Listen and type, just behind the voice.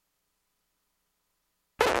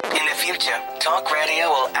future, talk radio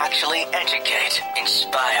will actually educate,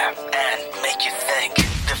 inspire, and make you think.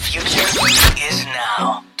 The future is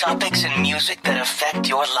now. Topics and music that affect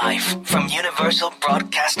your life from Universal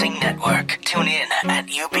Broadcasting Network. Tune in at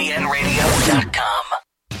ubnradio.com.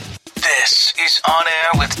 This is On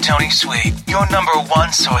Air with Tony Sweet, your number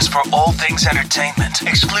one source for all things entertainment,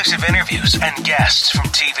 exclusive interviews, and guests from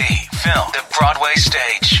TV, film, the Broadway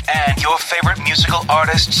stage, and your favorite musical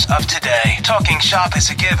artists of today. Talking shop is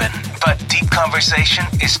a given, but deep conversation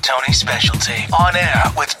is Tony's specialty. On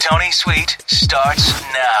Air with Tony Sweet starts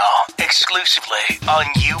now, exclusively on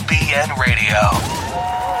UBN Radio.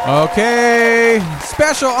 Okay,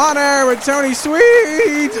 special On Air with Tony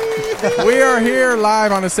Sweet. We are here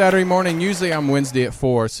live on a Saturday morning. Usually I'm Wednesday at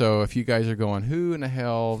 4, so if you guys are going, who in the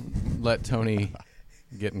hell let Tony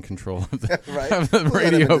get in control of the, right. of the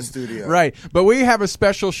radio? In the studio. Right, but we have a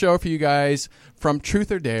special show for you guys from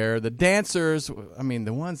Truth or Dare. The dancers, I mean,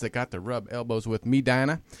 the ones that got to rub elbows with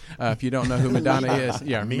Madonna. If you don't know who Madonna is.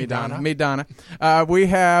 Yeah, Madonna. We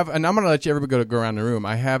have, and I'm going to let you everybody go around the room.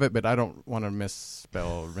 I have it, but I don't want to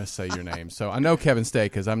misspell or missay your name. So I know Kevin Stay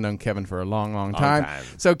because I've known Kevin for a long, long time.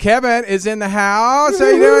 So Kevin is in the house. How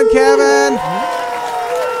you doing, Kevin?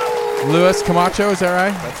 Luis Camacho, is that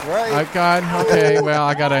right? That's right. Oh, God. Okay, well,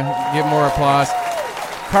 I got to give more applause.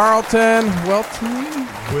 Carlton Wilborn.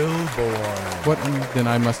 What? Then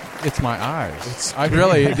I must. It's my eyes.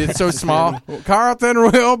 It's so small. Carlton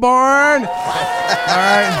Wilborn. All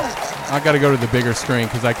right. I got to go to the bigger screen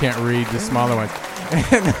because I can't read the smaller one.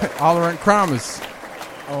 And Oliver Crumbs.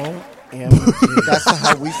 That's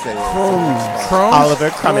how we say it. Crumbs. Oliver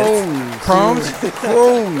Crumbs.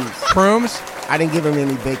 Crumbs. I didn't give him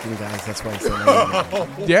any bacon, guys. That's why I said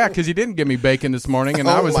that. Yeah, because you didn't give me bacon this morning, and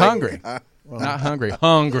I was hungry. Not hungry.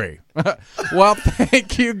 Hungry. Well,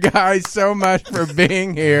 thank you guys so much for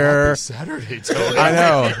being here. Happy Saturday, Tony. I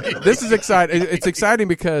know. This is exciting. It's exciting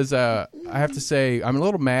because I have to say I'm a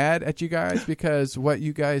little mad at you guys because what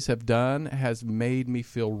you guys have done has made me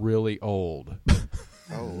feel really old.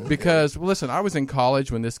 Oh, okay. Because, well, listen, I was in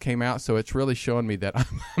college when this came out, so it's really showing me that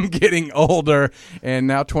I'm getting older, and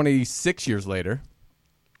now 26 years later,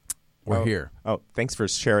 we're here. Oh, thanks for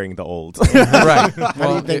sharing the old. Right. How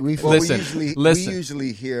do you think we feel? We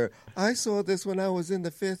usually hear, I saw this when I was in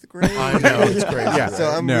the 5th grade. I know, it's crazy. Yeah. So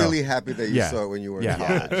I'm really happy that you saw it when you were in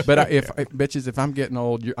college. But if I'm getting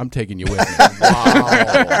old, I'm taking you with me. Wow.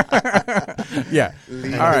 Yeah.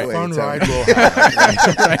 Lead All right. the way, Fun Tony. ride we'll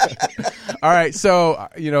have. Right. All right, so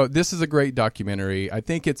this is a great documentary. I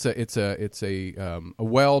think it's a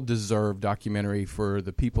well-deserved documentary for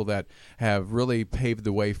the people that have really paved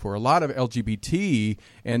the way for a lot of LGBT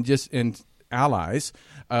and allies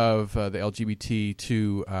of the LGBT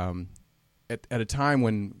to at a time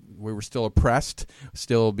when we were still oppressed,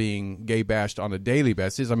 still being gay bashed on a daily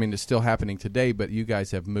basis. I mean, it's still happening today, but you guys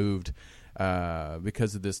have moved.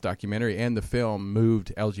 Because of this documentary and the film,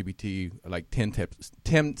 moved LGBT like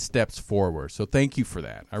 10 steps forward. So thank you for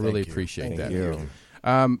that. I really appreciate that. Thank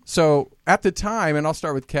you. So at the time, and I'll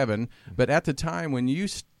start with Kevin, but at the time when you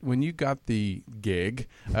got the gig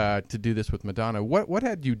to do this with Madonna, what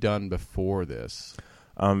had you done before this?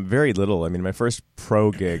 Very little. I mean, my first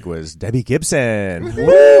pro gig was Debbie Gibson.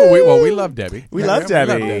 Woo! We love Debbie. We love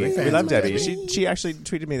Debbie. We love Debbie. She actually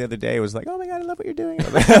tweeted me the other day. Was like, "Oh my God, I love what you're doing." I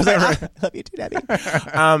was like, "I love you too, Debbie."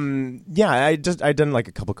 I'd done like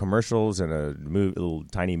a couple commercials and a little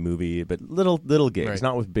tiny movie, but little gigs, Right.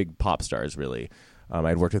 not with big pop stars really.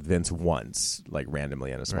 I'd worked with Vince once, like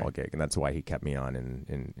randomly in a small gig, and that's why he kept me on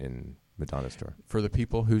in Madonna's tour. For the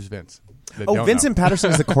people, who's Vince? Vincent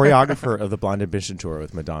Patterson is the choreographer of the Blonde Ambition tour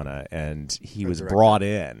with Madonna, and he was brought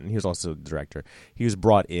in. He was also the director. He was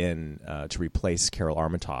brought in to replace Carol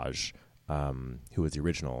Armitage, who was the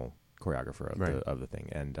original choreographer of the thing,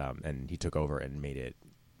 and he took over and made it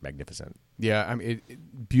magnificent. Yeah, I mean,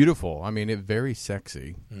 beautiful. I mean, very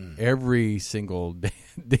sexy. Every single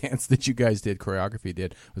dance that you guys did, choreography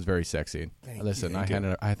did, was very sexy. Listen,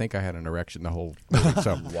 I think I had an erection the whole movie.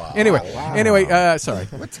 So Anyway, sorry.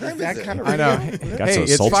 What time is it? I know. Got Hey, so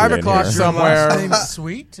it's sultry 5 in o'clock here. somewhere. Your last name's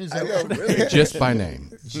Sweet? Is that I know, really? Just by name.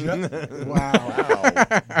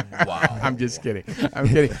 Wow. I'm just kidding. I'm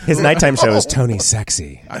kidding. His nighttime show is Tony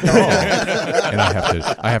Sexy. And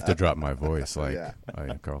I have to drop my voice like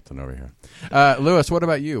Carlton over here. Lewis, what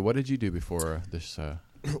about you? What did you do before this?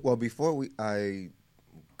 Well, before I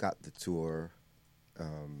got the tour,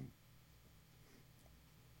 I'm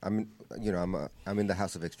in the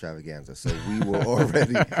House of Extravaganza, so we were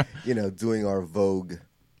already, doing our Vogue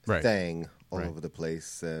thing all over the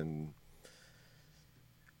place, and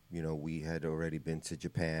we had already been to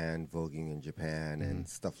Japan, voguing in Japan, and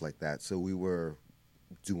stuff like that. So we were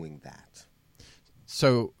doing that.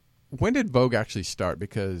 So when did Vogue actually start?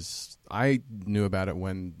 Because I knew about it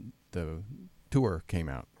when the tour came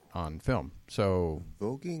out on film. So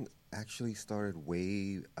Voguing actually started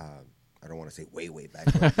way, I don't want to say way back,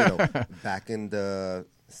 but, back in the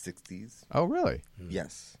 60s. Oh, really?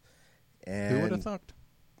 Yes. And Who would have thought?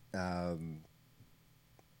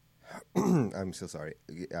 I'm so sorry.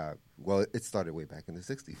 Well, it started way back in the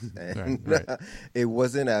 60s. And right. It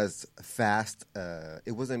wasn't as fast.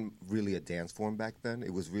 It wasn't really a dance form back then.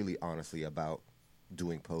 It was really honestly about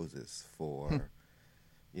doing poses for,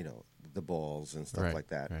 the balls and stuff like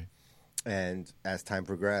that. Right. And as time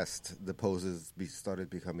progressed, the poses started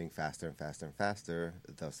becoming faster and faster and faster.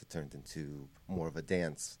 Thus, it turned into more of a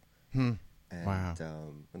dance. And, Wow.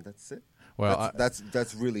 And that's it. Well,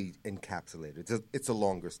 that's really encapsulated. It's a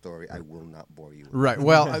longer story. I will not bore you with right.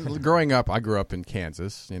 Well, growing up, I grew up in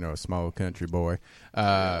Kansas, a small country boy.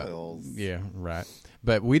 Yeah, right.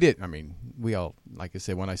 But we did, we all, like I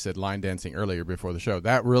said, when I said line dancing earlier before the show,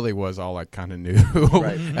 that really was all I kind of knew.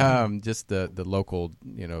 Right. Just the local,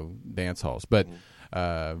 dance halls. But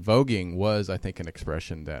voguing was, I think, an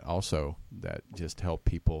expression that just helped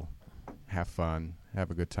people have fun, have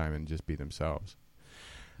a good time, and just be themselves.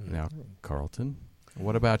 Now, Carlton,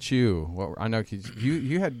 what about you? Well, I know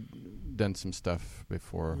you had done some stuff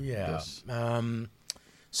before this.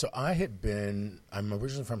 So I'm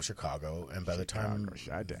originally from Chicago, and by the time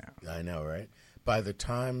I know, right? By the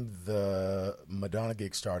time the Madonna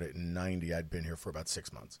gig started in '90, I'd been here for about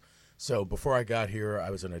 6 months. So before I got here, I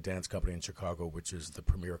was in a dance company in Chicago, which is the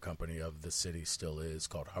premier company of the city, still is,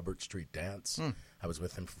 called Hubbard Street Dance. I was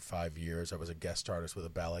with them for 5 years. I was a guest artist with a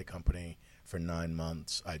ballet company for 9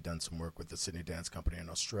 months. I'd done some work with the Sydney Dance Company in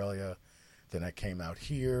Australia. Then I came out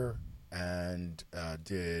here and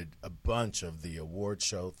did a bunch of the award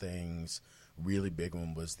show things. Really big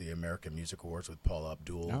one was the American Music Awards with Paula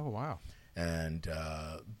Abdul. Oh, wow. And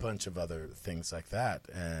a bunch of other things like that.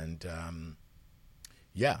 And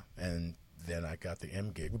and then I got the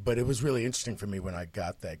M gig. But it was really interesting for me when I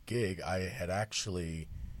got that gig. I had actually,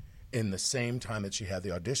 in the same time that she had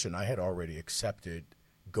the audition, I had already accepted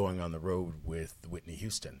going on the road with Whitney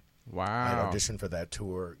Houston. Wow. I had auditioned for that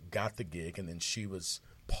tour, got the gig, and then she was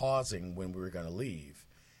pausing when we were going to leave.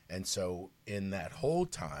 And so in that whole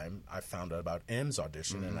time, I found out about M's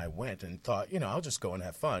audition, and I went and thought, I'll just go and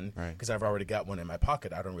have fun because I've already got one in my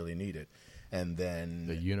pocket. I don't really need it. And then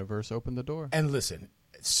the universe opened the door. And listen,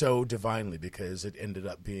 so divinely, because it ended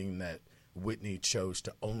up being that Whitney chose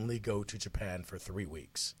to only go to Japan for 3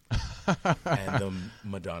 weeks. And the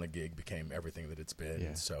Madonna gig became everything that it's been.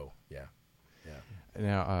 Yeah. So, yeah.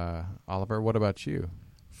 Now, Oliver, what about you?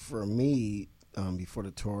 For me, before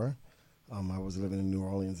the tour, I was living in New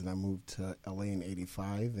Orleans, and I moved to L.A. in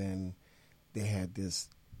 '85, and they had this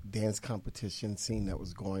dance competition scene that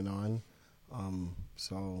was going on.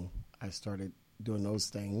 So I started doing those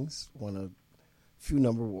things, won a few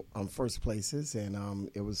number first places, and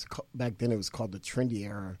it was back then it was called the Trendy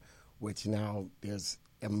Era, which now there's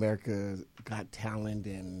America Got Talent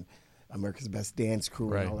and America's Best Dance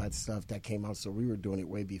Crew and all that stuff that came out. So we were doing it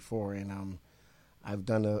way before, and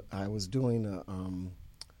I was doing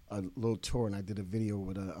a little tour, and I did a video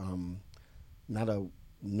with not a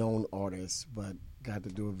known artist, but got to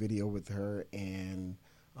do a video with her, and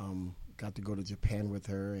got to go to Japan with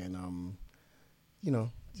her, and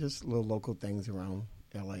just little local things around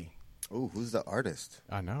L.A. Oh, who's the artist?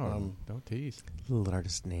 I know. Don't tease. Little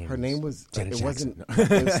artist name. Her name was Janet it Jackson.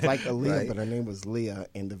 wasn't. It was like Aaliyah, Right. but her name was Leah,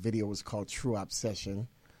 and the video was called True Obsession.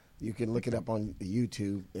 You can look it up on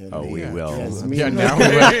YouTube. And we will. It's me Yeah, and now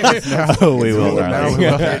my- we will, darling.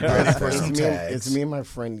 Ready for some it's tags. me and my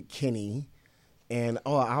friend Kenny. And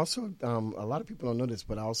I also, a lot of people don't know this,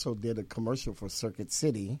 but I also did a commercial for Circuit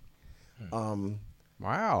City.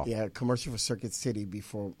 Wow. Yeah, a commercial for Circuit City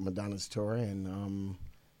before Madonna's tour, and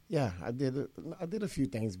I did a few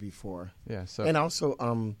things before. Yeah. So And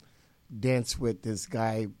also danced with this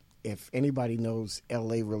guy. If anybody knows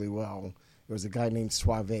L.A. really well, there was a guy named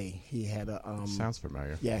Suave. He had a sounds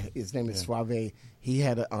familiar. yeah, his name is Suave. He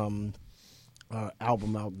had a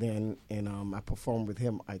album out then, and I performed with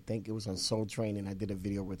him. I think it was on Soul Train, and I did a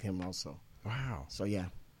video with him also. Wow. So yeah.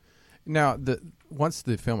 Now, once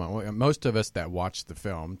the film, most of us that watched the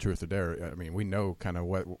film, Truth or Dare, we know kind of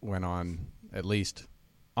what went on, at least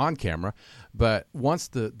on camera. But once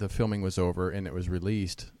the filming was over and it was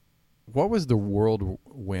released, what was the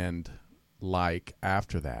whirlwind like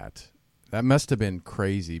after that? That must have been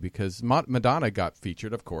crazy because Madonna got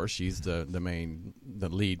featured, of course. She's the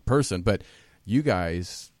lead person. But you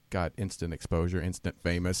guys got instant exposure, instant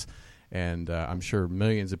famous. and I'm sure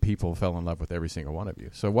millions of people fell in love with every single one of you.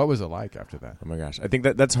 So what was it like after that? Oh my gosh, I think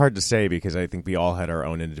that's hard to say because I think we all had our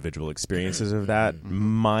own individual experiences of that.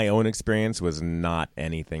 My own experience was not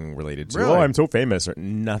anything related to Really? I'm so famous or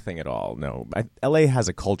nothing at all. No, LA has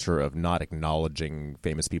a culture of not acknowledging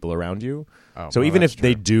famous people around you. So even if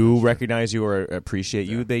they do recognize you or appreciate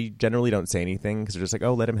you, they generally don't say anything because they're just like,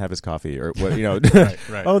 oh, let him have his coffee or what,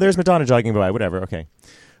 Right. Oh, there's Madonna jogging by, whatever, okay.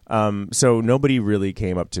 So nobody really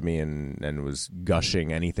came up to me and was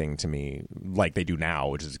gushing anything to me like they do now,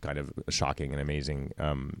 which is kind of shocking and amazing.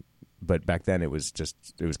 But back then it was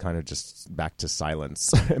kind of just back to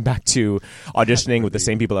silence, back to auditioning with the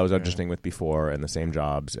same people I was auditioning with before and the same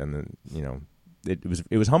jobs. And then,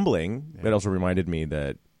 it was humbling. It also reminded me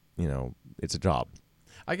that, it's a job.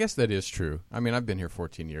 I guess that is true. I mean, I've been here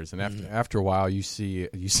 14 years, and after a while, you see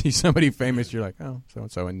somebody famous, you're like, oh, so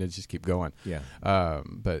and so, and then just keep going. Yeah.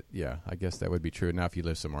 But yeah, I guess that would be true. Now, if you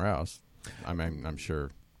live somewhere else, I'm sure.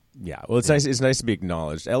 Yeah. Well, it's nice. It's nice to be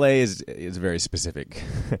acknowledged. LA is very specific.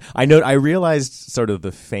 I realized sort of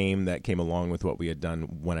the fame that came along with what we had done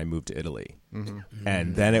when I moved to Italy,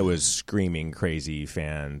 and then it was screaming crazy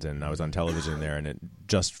fans, and I was on television there, and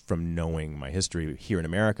just from knowing my history here in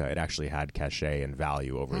America, it actually had cachet and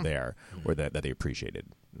value over there, or that they appreciated,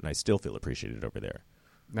 and I still feel appreciated over there.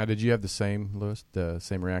 Now, did you have the same, Louis, the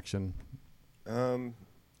same reaction?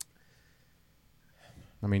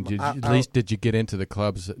 I mean, did you get into the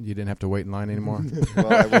clubs? You didn't have to wait in line anymore?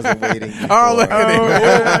 Well, I wasn't waiting. Oh, look at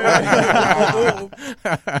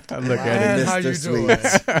him. Look at him. How you doing?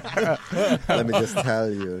 Let me just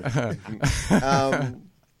tell you.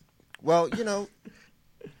 Well,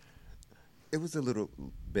 it was a little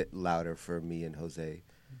bit louder for me and Jose.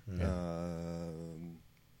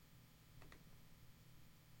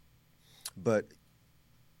 But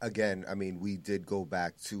again, I mean, we did go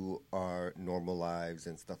back to our normal lives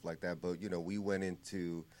and stuff like that. But, we went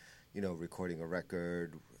into, recording a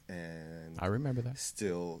record and I remember that.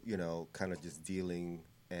 Still, kind of just dealing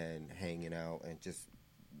and hanging out and just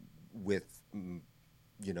with,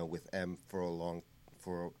 with M for a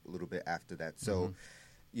little bit after that. So,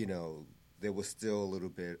 there was still a little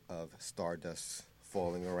bit of stardust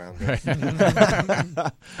falling around us,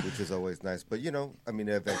 which is always nice. But,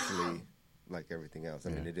 eventually, like everything else, I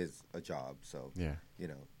mean, it is a job. So,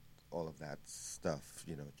 all of that stuff,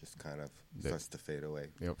 just kind of starts to fade away,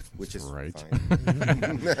 which is right.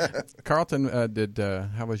 fine. Carlton,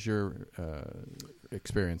 how was your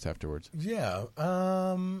experience afterwards? Yeah,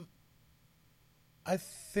 I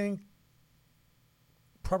think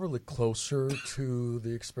probably closer to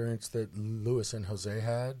the experience that Louis and Jose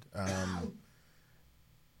had.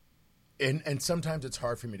 And sometimes it's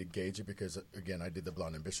hard for me to gauge it because, again, I did the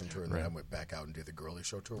Blonde Ambition tour and then I went back out and did the Girly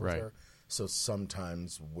Show tour with her. So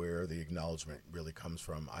sometimes where the acknowledgement really comes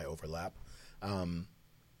from, I overlap.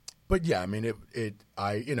 But yeah, I mean,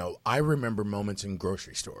 I remember moments in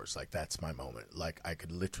grocery stores. Like, that's my moment. Like, I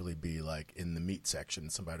could literally be like in the meat section,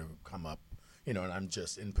 somebody would come up, and I'm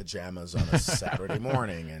just in pajamas on a Saturday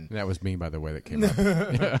morning, and that was me, by the way, that came up.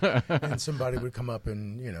 and somebody would come up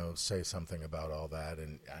and say something about all that,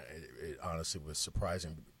 and it honestly was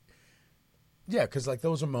surprising. Yeah, because like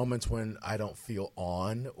those are moments when I don't feel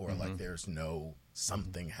on or like there's no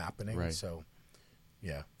something happening. Right. So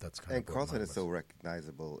yeah, that's kind and of. And Carlton is so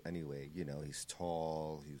recognizable anyway. He's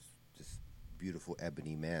tall. He's just beautiful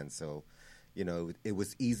ebony man. So. It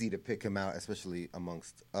was easy to pick him out, especially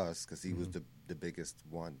amongst us, because he was the biggest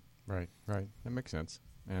one. Right. That makes sense.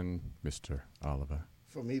 And Mr. Oliver.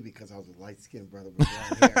 For me, because I was a light-skinned brother with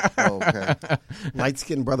blonde hair. Oh, okay.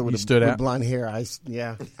 Light-skinned brother with blonde hair. I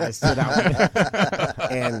stood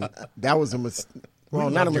out. And that was a mistake. Well,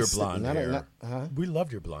 we not a mistake. Blonde hair. We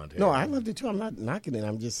loved your blonde hair. No, I loved it too. I'm not knocking it.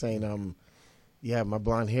 I'm just saying, my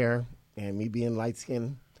blonde hair and me being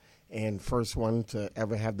light-skinned and first one to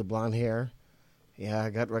ever have the blonde hair. Yeah, I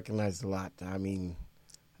got recognized a lot. I mean,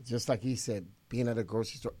 just like he said, being at a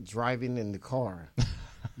grocery store, driving in the car,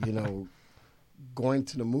 going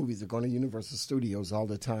to the movies or going to Universal Studios all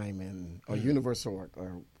the time, or Universal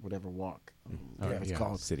or whatever walk. It's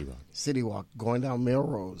called City Walk. City Walk, going down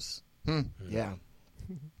Melrose. Yeah.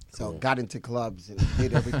 So got into clubs and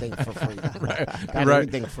did everything for free. Got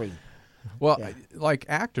everything free. Well, like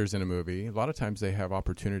actors in a movie, a lot of times they have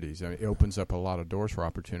opportunities. I mean, it opens up a lot of doors for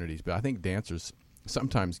opportunities. But I think dancers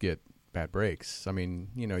sometimes get bad breaks. I mean,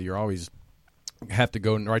 you're always have to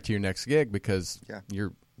go right to your next gig because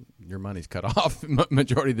your money's cut off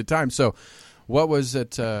majority of the time. So, what was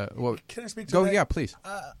it? Can I speak to that? Go, yeah, please.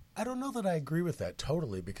 I don't know that I agree with that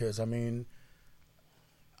totally because I mean,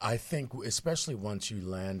 I think especially once you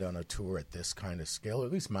land on a tour at this kind of scale,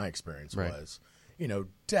 at least my experience was.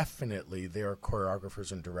 definitely there are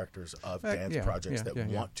choreographers and directors of dance projects that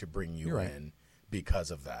want to bring you in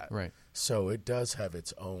because of that. Right. So it does have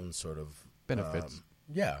its own sort of benefits.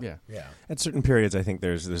 Yeah. At certain periods, I think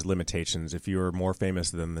there's limitations. If you're more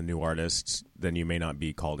famous than the new artists, then you may not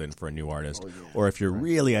be called in for a new artist. Or if you're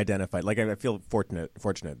really identified, like I feel fortunate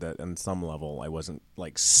that on some level I wasn't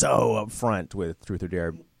like so upfront with Truth or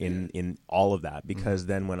Dare in all of that, because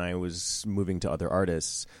then when I was moving to other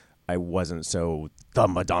artists, I wasn't so the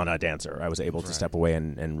Madonna dancer. I was able to step away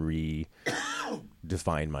and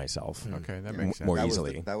redefine myself. Okay, that makes sense. More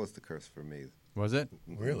easily. That was the curse for me. Was it?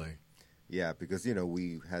 Really? Yeah, because,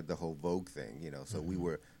 we had the whole Vogue thing, so we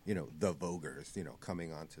were, the Voguers,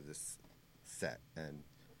 coming onto this set. And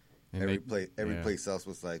every place else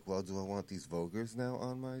was like, well, do I want these Voguers now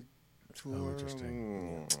on my tour? Oh,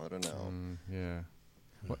 interesting. I don't know. Yeah.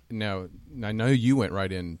 Now, I know you went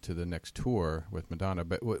right into the next tour with Madonna,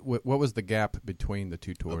 but what was the gap between the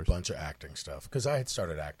two tours? A bunch of acting stuff, because I had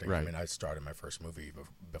started acting. Right. I mean, I stared my first movie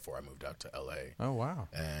before I moved out to L.A. Oh, wow.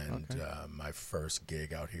 And my first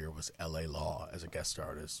gig out here was L.A. Law as a guest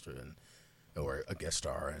artist or a guest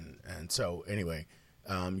star. And so, anyway,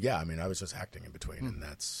 I mean, I was just acting in between, and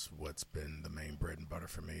that's what's been the main bread and butter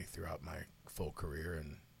for me throughout my full career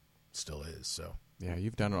and still is, so... Yeah,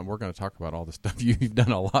 you've done. We're going to talk about all the stuff you've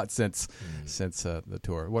done a lot since the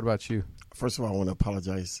tour. What about you? First of all, I want to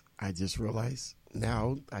apologize. I just realized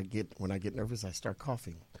now when I get nervous, I start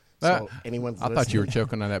coughing. So anyone's I thought you were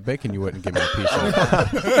choking on that bacon. You wouldn't give me a piece of it.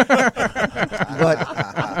 But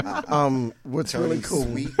what's really cool?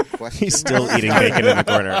 He's still eating bacon in the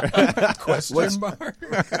corner. Question mark?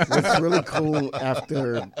 What's really cool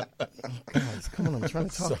after? Guys, come on! I'm trying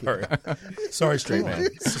to talk. Sorry, straight man.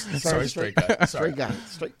 Sorry, straight guy. Straight guy.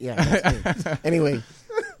 Yeah. That's me. Anyway,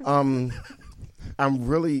 I'm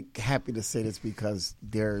really happy to say this because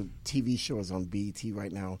their TV show is on BET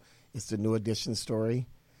right now. It's the New Edition story.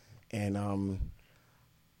 And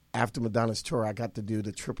after Madonna's tour, I got to do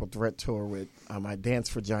the Triple Threat tour with I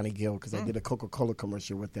danced for Johnny Gill because I did a Coca-Cola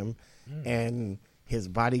commercial with him. And his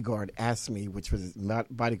bodyguard asked me, which was his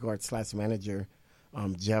bodyguard / manager,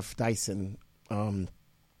 Jeff Dyson,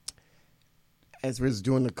 as we was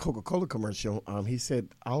doing the Coca-Cola commercial, he said,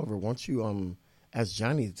 Oliver, won't you ask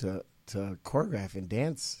Johnny to choreograph and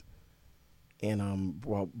dance? And,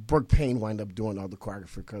 Brooke Payne wound up doing all the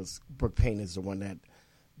choreography because Brooke Payne is the one that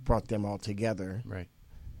brought them all together. Right.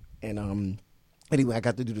 And anyway, I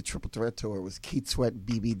got to do the Triple Threat tour. It was Keith Sweat,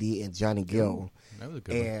 BBD, and Johnny Gill. That was a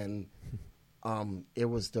good one. It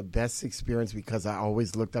was the best experience because I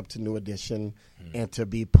always looked up to New Edition, and to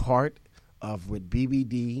be part of with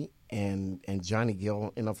BBD and Johnny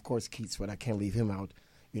Gill, and of course Keith Sweat, I can't leave him out.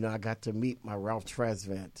 I got to meet my Ralph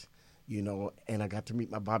Tresvant, and I got to meet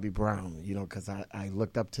my Bobby Brown, because I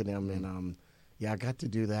looked up to them, and I got to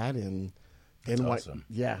do that, and then awesome.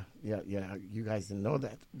 Yeah. You guys didn't know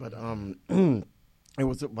that, but it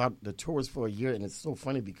was about the tours for a year, and it's so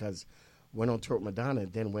funny because went on tour with Madonna,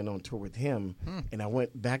 then went on tour with him, and I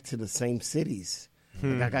went back to the same cities.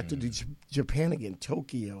 Like I got to do Japan again,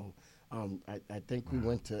 Tokyo. I think we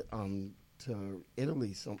went to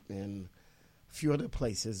Italy, and a few other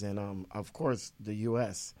places, and of course the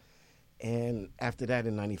U.S. And after that,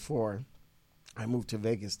 in '94, I moved to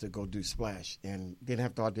Vegas to go do Splash, and didn't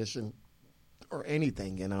have to audition or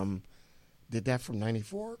anything, and did that from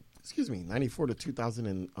 '94 to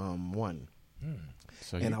 2001.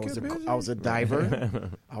 So and I was a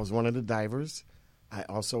diver. I was one of the divers. I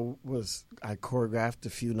also I choreographed a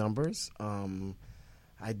few numbers. I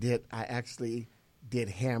actually did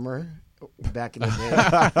Hammer back in the day.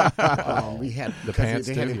 We had the pants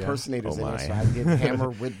they had too, impersonators in it, so I did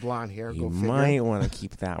Hammer with blonde hair. You might want to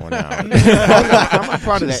keep that one out. I'm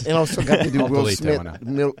proud of that, and also got to do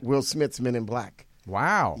Will Smith's Men in Black.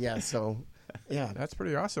 Wow. Yeah. So, yeah, that's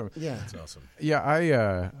pretty awesome. Yeah, that's awesome.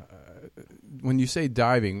 Yeah, when you say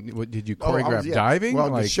diving, did you choreograph diving?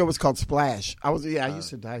 Well, the show was called Splash. I used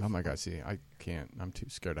to dive. Oh my God! See, I can't. I'm too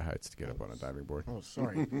scared of heights to get up on a diving board. Oh,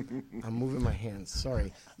 sorry. I'm moving my hands.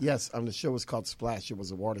 Sorry. Yes, the show was called Splash. It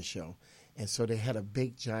was a water show, and so they had a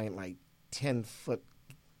big, giant, 10-foot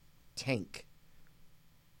tank.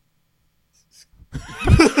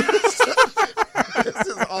 This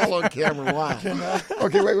is all on camera. Wow.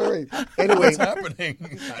 Okay, wait. Anyway, what's happening?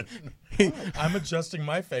 I'm adjusting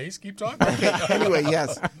my face. Keep talking. Okay, anyway,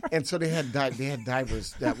 yes. And so they had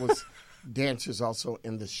divers that was dancers also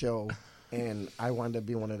in the show, and I wound up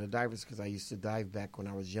being one of the divers because I used to dive back when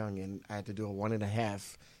I was young, and I had to do a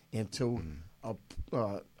 1.5 into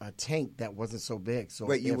a tank that wasn't so big. So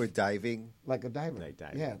wait, you were diving like a diver? Like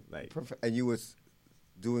diving, yeah, like perfect. And you was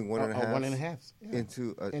doing 1.5? 1.5. Yeah.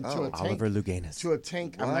 Into a tank. Oliver Luganis. To a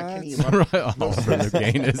tank. I'm not kidding you. Oliver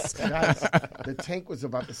Luganis. Guys, the tank was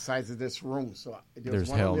about the size of this room. So there was There's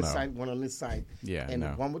one hell on this no. side, one on this side. Yeah, and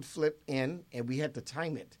no. one would flip in, and we had to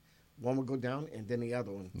time it. One would go down, and then the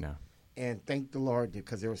other one. No. And thank the Lord,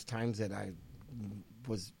 because there was times that I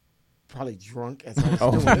was probably drunk as I was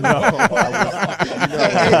doing it.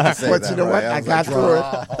 But you know what? I got through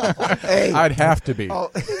it. Hey. I'd have to be to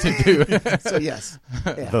do it. So yes.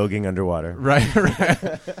 Yeah. Voguing underwater. Right.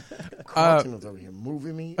 Carlton was over here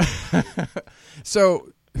moving me.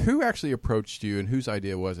 So who actually approached you, and whose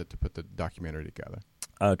idea was it to put the documentary together?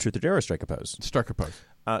 Truth or Dare or Strike a Pose? Strike a Pose.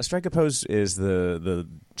 Strike a Pose is the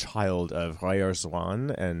child of Rayer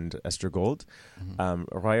Swan and Esther Gold.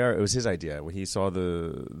 Rayer, it was his idea when he saw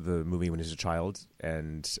the movie when he was a child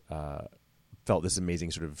and felt this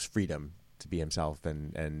amazing sort of freedom to be himself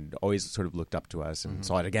and always sort of looked up to us and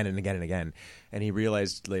saw it again and again and again. And he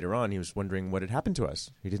realized later on he was wondering what had happened to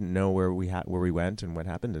us. He didn't know where we went and what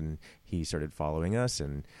happened, and he started following us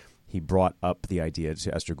and he brought up the idea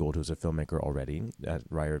to Esther Gould, who was a filmmaker already.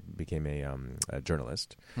 Rayer became a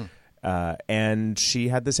journalist. And she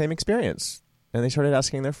had the same experience. And they started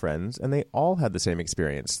asking their friends, and they all had the same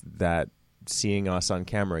experience, that seeing us on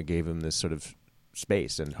camera gave them this sort of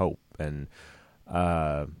space and hope. And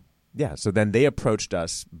so then they approached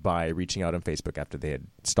us by reaching out on Facebook after they had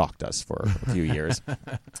stalked us for a few years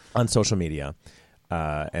on social media.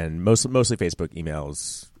 And mostly Facebook,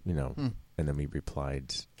 emails, and then we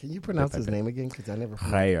replied. Can you pronounce his name again? Because I never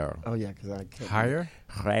heard. Rayer. Oh, yeah, because I can't.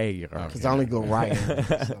 Rayer. Because I only go Ryan.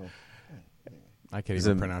 So. I can't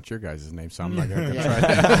even pronounce your guys' name, so I'm not going to try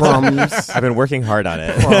that. Crumbs. I've been working hard on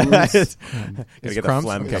it. Crumbs. Gotta get Crumbs? the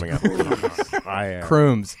phlegm coming up.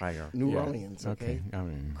 Crooms. New Orleans, okay? I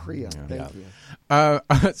mean, Creole, thank you.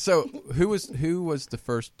 So who was the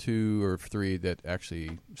first 2 or 3 that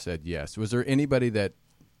actually said yes? Was there anybody that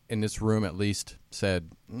in this room at least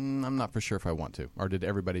said, I'm not for sure if I want to? Or did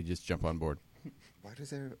everybody just jump on board? Why does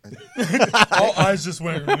there? All eyes just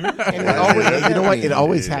went. And it always, you know what? It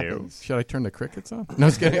always happens. Should I turn the crickets on? No, I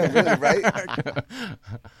was kidding. Yeah, really, right?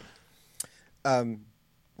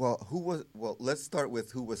 Well, let's start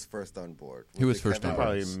with who was first on board. Who was first on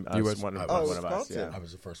board? Probably You was one of Carlton. us. Yeah. I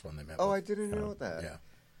was the first one they met. Oh, with. I didn't know that. Yeah.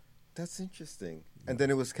 That's interesting. And then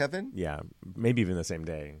it was Kevin? Yeah, maybe even the same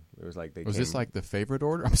day. It was like Was this like the favorite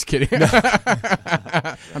order? I'm just kidding.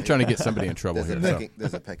 I'm trying to get somebody in trouble here.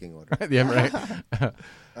 There's a pecking order. Yeah, right.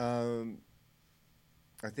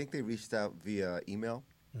 I think they reached out via email.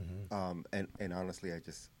 And honestly, I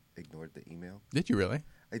just ignored the email. Did you really?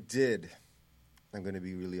 I did. I'm going to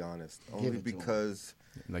be really honest. Only because...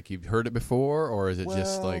 Like you've heard it before, or is it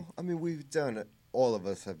just like... I mean, all of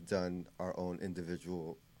us have done our own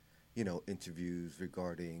individual, interviews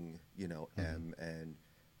regarding, M, and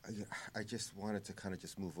I just wanted to kind of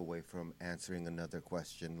just move away from answering another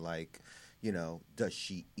question like, does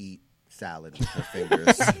she eat salad with her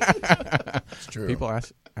fingers? It's true. People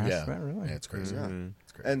ask that, really? Yeah, it's crazy. Yeah.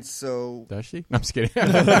 It's crazy. And so... Does she? No, I'm just kidding.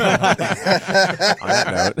 On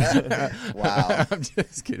that note. Wow. I'm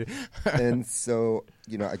just kidding. And so,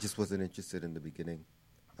 I just wasn't interested in the beginning.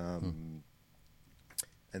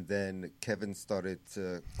 And then Kevin started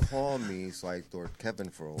to call me, so I ignored Kevin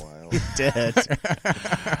for a while. Did.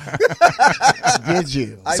 Did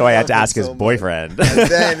you? So I had to love ask him his so boyfriend. much. And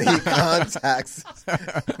then he contacts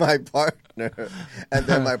my partner. And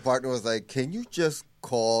then my partner was like, can you just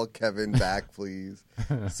call Kevin back, please?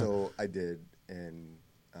 So I did. And,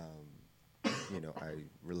 I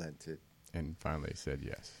relented. And finally said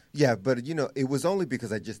yes. Yeah, but, it was only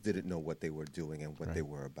because I just didn't know what they were doing and what they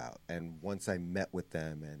were about. And once I met with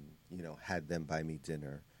them and, had them buy me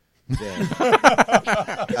dinner, then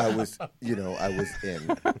I was in.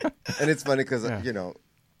 And it's funny because,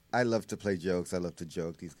 I love to play jokes. I love to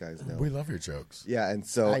joke. These guys know. We love your jokes. Yeah, and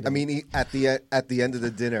so, at the end of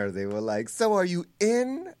the dinner, they were like, so are you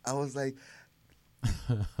in? I was like...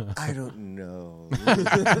 I don't know.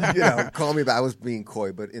 Call me back. I was being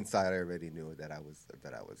coy, but inside I already knew that I was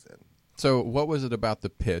in. So what was it about the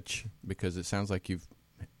pitch? Because it sounds like you've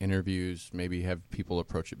interviews, maybe have people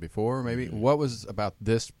approach it before. Maybe what was about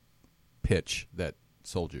this pitch that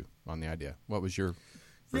sold you on the idea? What was your...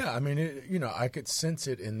 Yeah, I mean, I could sense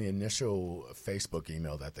it in the initial Facebook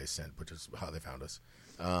email that they sent, which is how they found us.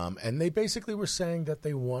 And they basically were saying that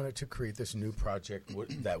they wanted to create this new project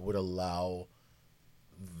that would allow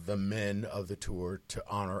the men of the tour to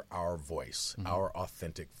honor our voice, our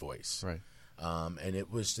authentic voice. Right. And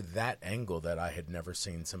it was that angle that I had never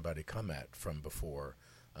seen somebody come at from before.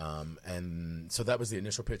 And so that was the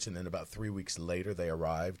initial pitch. And then about 3 weeks later, they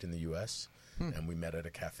arrived in the U.S. And we met at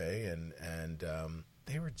a cafe. And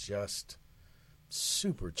they were just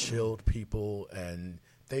super chilled people, and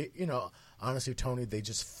they, honestly, Tony, they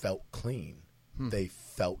just felt clean. They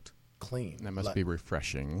felt clean. That must be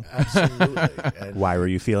refreshing. Absolutely. And Why were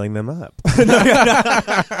you feeling them up?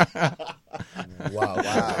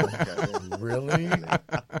 wow. Really?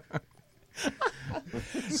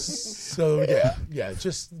 So yeah,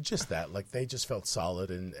 just that. Like, they just felt solid,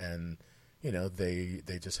 and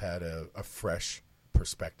they just had a fresh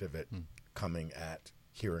perspective at coming at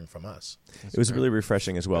hearing from us. It was really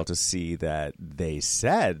refreshing as well to see that they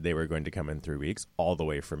said they were going to come in 3 weeks all the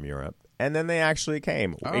way from Europe, and then they actually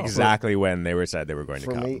came exactly when they were said they were going to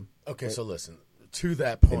come. Okay, so listen, to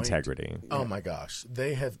that point, integrity. Oh my gosh,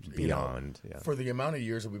 they have beyond for the amount of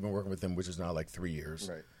years that we've been working with them, which is now like 3 years.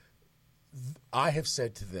 Right. I have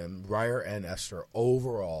said to them, Ryer and Esther,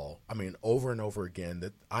 over and over again,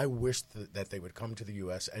 that I wish that they would come to the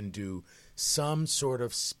U.S. and do some sort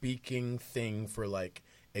of speaking thing for, like,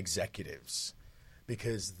 executives,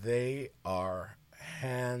 because they are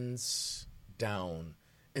hands down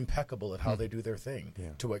impeccable at how they do their thing.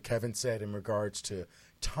 Yeah. To what Kevin said in regards to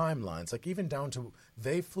timelines, like even down to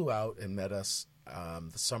they flew out and met us the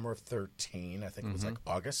summer of 2013, I think it was like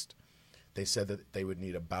August. They said that they would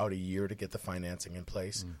need about a year to get the financing in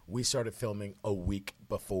place. We started filming a week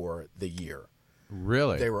before the year.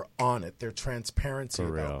 Really? They were on it. Their transparency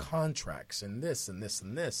about contracts and this and this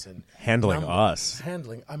and this and handling us. I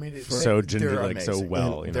mean, it's so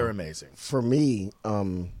well. They're amazing. For me,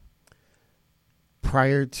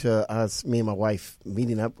 prior to us, me and my wife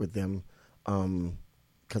meeting up with them,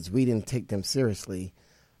 because we didn't take them seriously,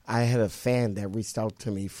 I had a fan that reached out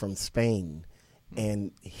to me from Spain.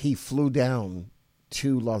 And he flew down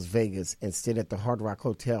to Las Vegas and stayed at the Hard Rock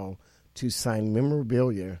Hotel to sign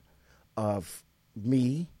memorabilia of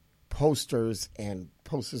me, posters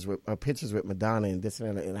with pictures with Madonna and this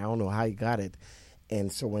and that. And I don't know how he got it.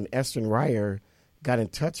 And so when Esther and Ryer got in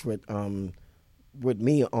touch with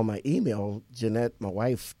me on my email, Jeanette, my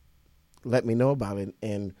wife, let me know about it.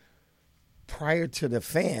 And prior to the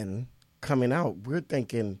fan coming out, we're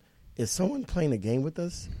thinking, is someone playing a game with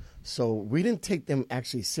us? So we didn't take them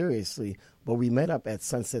actually seriously, but we met up at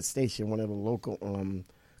Sunset Station, one of the local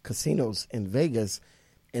casinos in Vegas.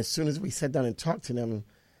 As soon as we sat down and talked to them,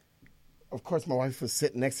 of course, my wife was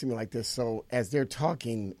sitting next to me like this. So as they're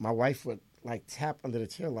talking, my wife would like tap under the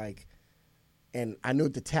chair, like, and I knew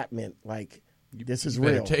what the tap meant, like, this is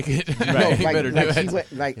real. Take it. Right. You better do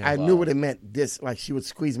it. I knew what it meant. This, like, she would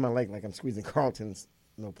squeeze my leg like I'm squeezing Carlton's.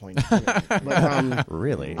 No point. But,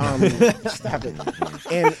 really? Stop it.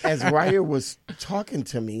 And as Ryer was talking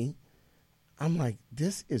to me, I'm like,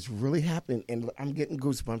 this is really happening. And I'm getting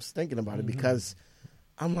goosebumps thinking about it because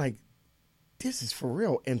I'm like, this is for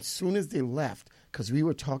real. And soon as they left, because we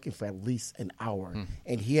were talking for at least an hour,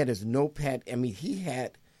 and he had his notepad. I mean,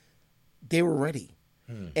 they were ready.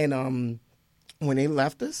 And when they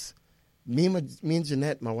left us, me and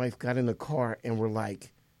Jeanette, my wife, got in the car and were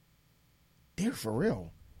like, they're for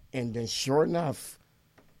real. And then sure enough,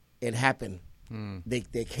 it happened.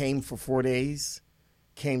 They came for 4 days,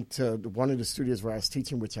 came to one of the studios where I was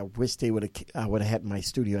teaching, which I wish I would have had my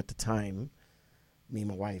studio at the time, me and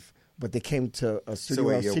my wife. But they came to a studio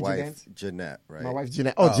where I was teaching dance. Jeanette, right? My wife,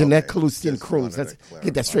 Jeanette. Jeanette okay. Kalustian Crooms. Let's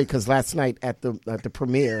get that straight, because last night at the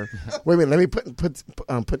premiere, wait a minute, let me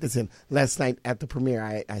put this in. Last night at the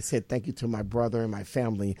premiere, I said thank you to my brother and my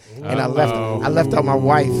family, and I left out my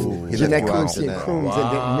wife, Jeanette Kalustian Crooms, and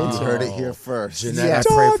didn't mention. You heard it here first. Jeanette,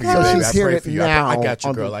 I pray for you. So she's hearing it now. I got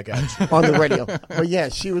you, girl. I got you on the radio. But yeah,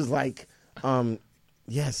 she was like,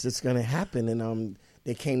 "Yes, it's going to happen," and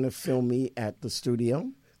they came to film me at the studio.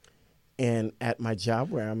 And at my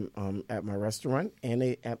job where I'm at my restaurant, and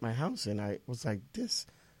at my house, and I was like,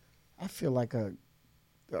 I feel like a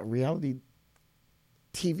reality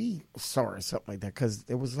TV star or something like that, because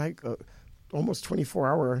it was like a almost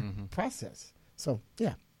 24-hour process. So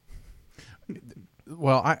yeah.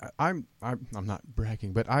 Well, I'm not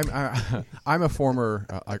bragging, but I'm a former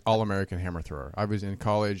All-American hammer thrower. I was in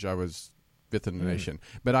college. I was fifth in the nation,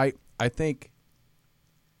 but I think.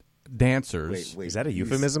 Dancers. Wait, is that a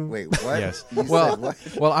euphemism? Wait, what? Yes.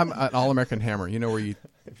 Well, I'm an All-American hammer. You know where you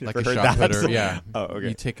like a shot putter. Yeah. Oh, okay.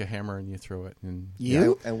 You take a hammer and you throw it. And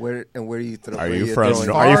and where do you throw? Are you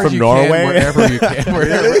from Norway? Wherever you can,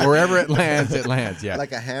 wherever it lands, it lands. Yeah.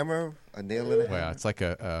 Like a hammer, a nail in a hammer. Well, it's like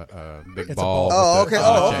a big ball. Oh, okay.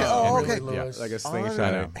 Yeah. Like a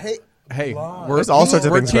slingshot. Hey,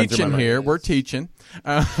 we're teaching here. We're teaching.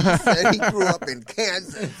 He said he grew up in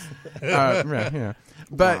Kansas. Yeah.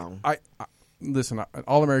 But wow. I listen, an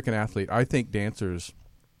All-American athlete, I think dancers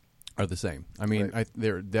are the same. I mean,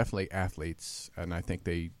 they're definitely athletes, and I think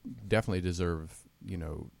they definitely deserve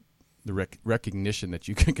the recognition that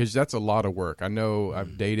you can, because that's a lot of work. I know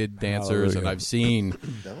I've dated dancers and I've seen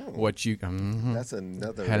what you. That's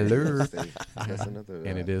another. Hello. That's another.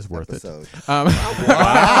 And it is worth episode. it.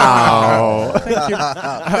 Wow!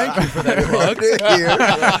 Thank you for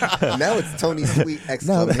that plug. Now it's Tony Sweet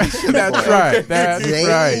exclamation. That's point. right. That's Dang.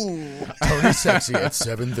 right. Tony Sexy at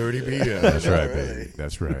 7:30 p.m. That's right, baby.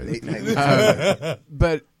 That's right. Late night.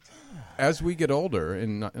 But as we get older,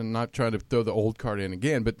 and not trying to throw the old card in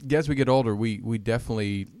again, but as we get older, we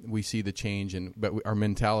definitely see the change, but our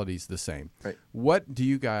mentality's the same. Right. What do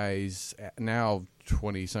you guys now,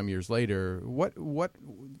 20 some years later?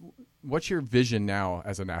 What's your vision now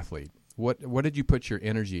as an athlete? What did you put your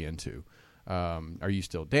energy into? Are you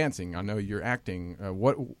still dancing? I know you're acting.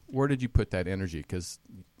 Where did you put that energy? Because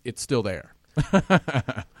it's still there.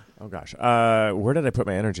 Oh gosh, where did I put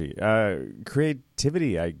my energy?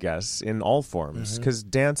 Creativity, I guess, in all forms, because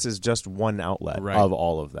dance is just one outlet of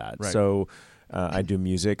all of that. Right. So I do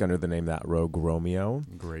music under the name That Rogue Romeo.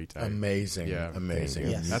 Great, Amazing, yeah, amazing.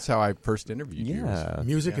 Yes. That's how I first interviewed you. Yeah.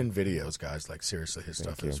 Music and videos, guys. Like seriously, his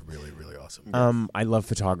stuff is really, really awesome. I love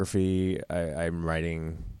photography. I'm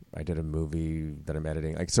writing. I did a movie that I'm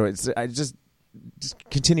editing. I just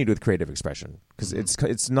continued with creative expression, because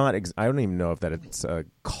it's not. I don't even know if that it's a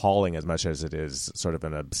calling as much as it is sort of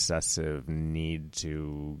an obsessive need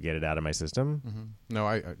to get it out of my system. Mm-hmm. No,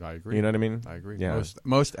 I agree. You know what I mean? I agree. Yeah.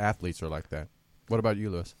 Most athletes are like that. What about you,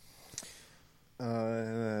 Lewis?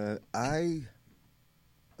 I'm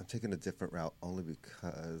taking a different route only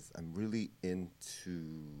because I'm really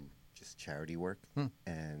into just charity work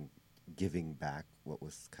and giving back what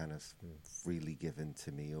was kind of freely given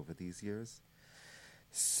to me over these years.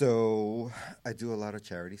 So I do a lot of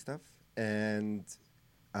charity stuff, and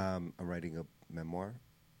I'm writing a memoir,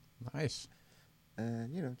 Nice.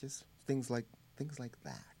 and just things like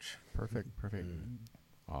that. Perfect.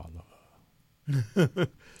 Oh,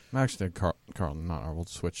 actually, Carl, we'll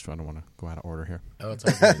switch. I don't want to go out of order here. Oh, it's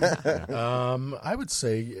all good. I would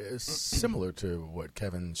say similar to what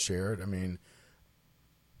Kevin shared. I mean,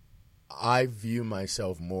 I view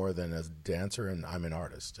myself more than a dancer, and I'm an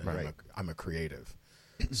artist, and Right. I'm a creative.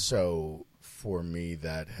 So for me,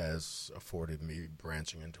 that has afforded me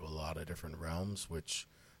branching into a lot of different realms, which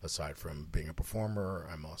aside from being a performer,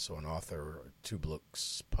 I'm also an author. 2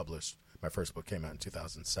 books published. My first book came out in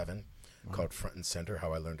 2007 called Front and Center,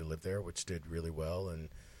 How I Learned to Live There, which did really well. And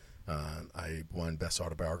I won Best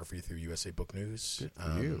Autobiography through USA Book News,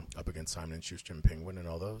 up against Simon & Schuster and Penguin and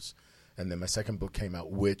all those. And then my second book came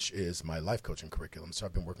out, which is my life coaching curriculum. So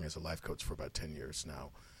I've been working as a life coach for about 10 years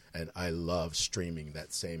now. And I love streaming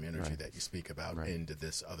that same energy that you speak about into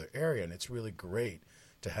this other area. And it's really great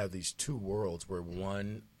to have these two worlds where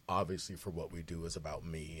one, obviously for what we do, is about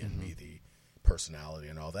me and me, the personality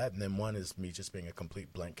and all that. And then one is me just being a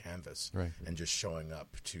complete blank canvas and just showing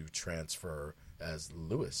up to transfer, as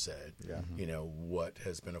Lewis said, what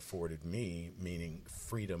has been afforded me, meaning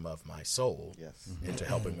freedom of my soul, into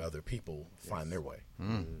helping other people find their way.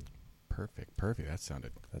 Perfect. That's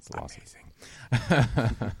amazing.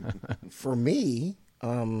 For me,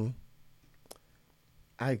 I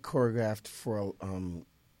choreographed for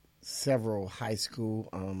several high school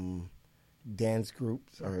dance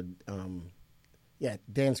groups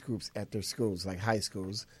dance groups at their schools, like high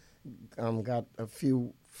schools. Got a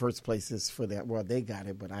few first places for that. Well, they got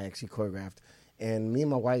it, but I actually choreographed. And me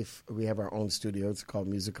and my wife, we have our own studio. It's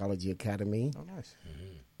called Musicology Academy. Oh, nice.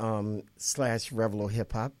 / Revelo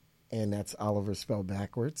Hip Hop. And that's Oliver spelled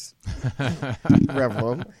backwards.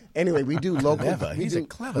 Revelo. Anyway, we do local. He's a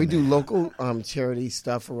clever We do man. local charity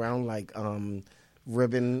stuff around, like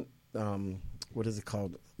Ribbon. What is it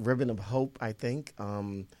called? Ribbon of Hope, I think.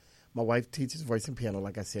 My wife teaches voice and piano,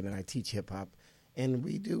 like I said, and I teach hip hop. And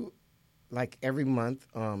we do, like every month,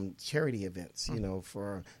 charity events.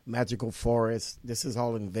 For Magical Forest. This is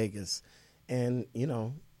all in Vegas, and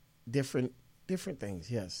different things.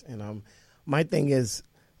 Yes, and my thing is.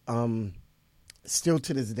 Still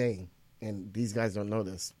to this day, and these guys don't know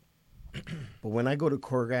this, but when I go to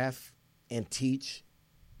choreograph and teach,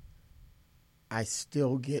 I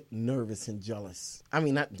still get nervous and jealous. I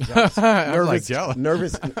mean, not jealous. Nervous, jealous.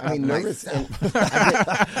 Nervous. I mean, nervous. And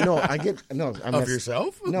I get Of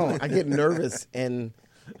yourself? No, I get nervous and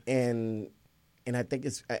I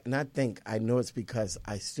know it's because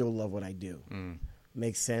I still love what I do.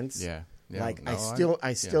 Makes sense? Yeah. Like no,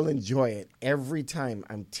 I still enjoy it. Every time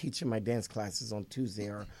I'm teaching my dance classes on Tuesday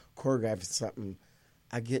or choreographing something,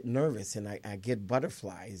 I get nervous and I get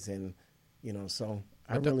butterflies and so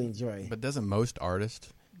I really enjoy it. But doesn't most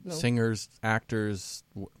artists, singers, actors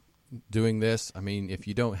doing this, I mean, if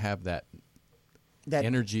you don't have that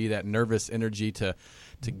energy, that nervous energy to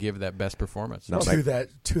give that best performance. To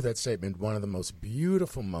that statement, one of the most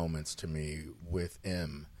beautiful moments to me with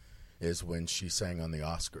M is when she sang on the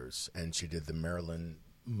Oscars and she did the Marilyn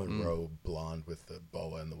Monroe blonde with the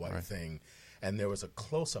boa and the white thing, and there was a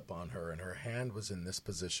close-up on her and her hand was in this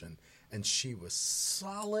position and she was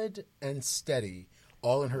solid and steady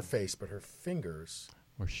all in her face, but her fingers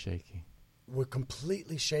were shaking. Were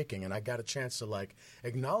completely shaking, and I got a chance to like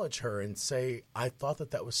acknowledge her and say I thought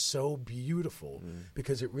that was so beautiful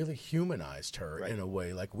because it really humanized her in a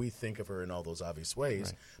way. Like we think of her in all those obvious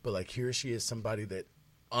ways, but like here she is, somebody that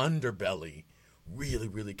underbelly really,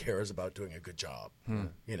 really cares about doing a good job.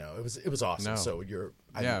 You know, it was awesome. No. So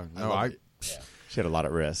she had a lot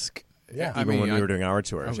at risk. Yeah, Even when we were doing our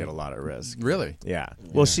tour, she had a lot at risk. Really? Yeah.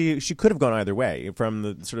 Well, she could have gone either way, from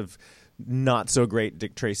the sort of not so great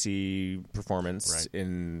Dick Tracy performance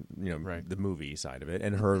in the movie side of it,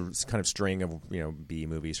 and her kind of string of B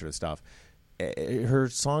movie sort of stuff. Her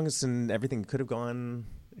songs and everything could have gone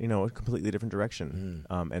a completely different direction.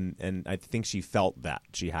 And I think she felt that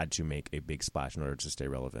she had to make a big splash in order to stay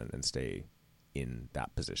relevant and stay in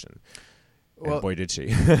that position. Well, and boy, did she!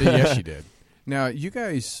 Yes, she did. Now, you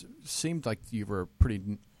guys seemed like you were a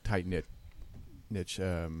pretty tight-knit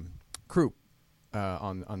crew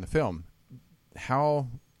on the film. How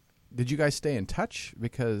did you guys stay in touch?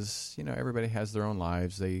 Because everybody has their own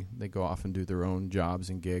lives. They go off and do their own jobs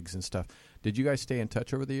and gigs and stuff. Did you guys stay in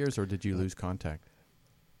touch over the years, or did you lose contact?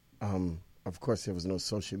 Of course, there was no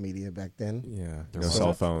social media back then. Yeah, no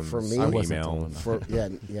cell phones. For me, no email.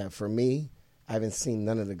 For me, I haven't seen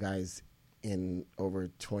none of the guys in over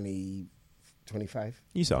 20, 25.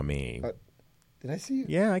 You saw me. Did I see you?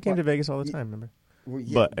 Yeah, I came to Vegas all the time. Remember?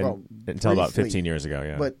 Well, until about 15 years ago.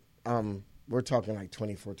 Yeah, but we're talking like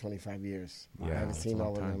 24, 25 years. Yeah, I haven't seen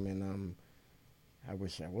all of them, and I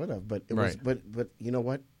wish I would have. But it was. But you know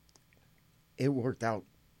what? It worked out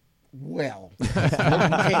well,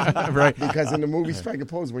 right? Because in the movie Strike a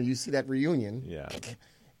Pose, when you see that reunion,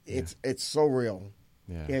 it's so real.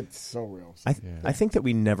 Yeah. It's so real. I think that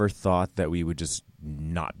we never thought that we would just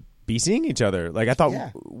not be seeing each other. Like I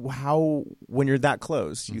thought, how when you're that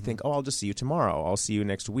close, you think, oh, I'll just see you tomorrow. I'll see you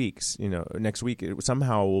next week. Next week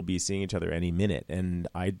somehow we'll be seeing each other any minute. And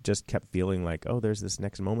I just kept feeling like, oh, there's this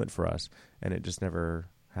next moment for us, and it just never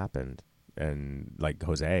happened. And like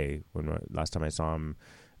Jose, last time I saw him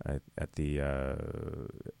at the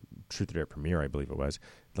Truth or Dare premiere, I believe it was,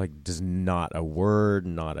 like just not a word,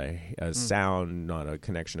 not a sound, not a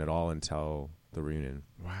connection at all until the reunion.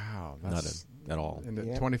 Wow, that's not at all.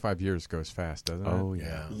 And 25 years goes fast, doesn't it? Oh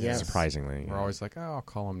yeah, surprisingly. We're always like, oh, I'll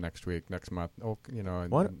call him next week, next month. Oh,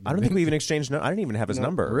 What? I don't think we even exchanged. I didn't even have his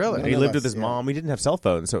number. Really? And he lived with his mom. We didn't have cell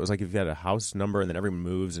phones, so it was like if you had a house number, and then everyone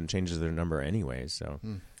moves and changes their number anyway. So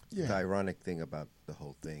the ironic thing about the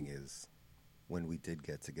whole thing is, when we did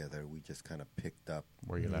get together, we just kind of picked up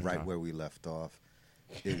where we left off.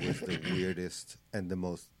 It was the weirdest and the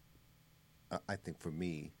most, I think for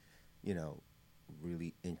me,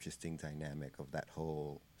 really interesting dynamic of that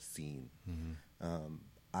whole scene.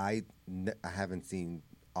 I haven't seen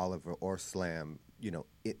Oliver or Slam,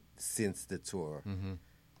 since the tour.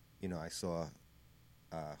 I saw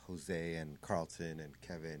Jose and Carlton and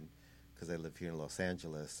Kevin because I live here in Los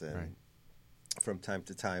Angeles, and from time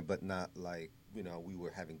to time, but not like, we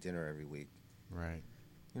were having dinner every week. Right.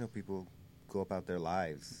 People go about their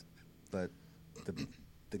lives, but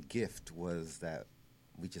the gift was that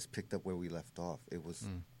we just picked up where we left off. It was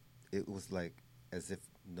like as if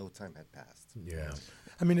no time had passed. Yeah.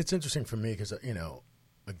 I mean, it's interesting for me because,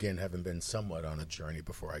 again, having been somewhat on a journey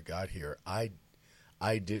before I got here, I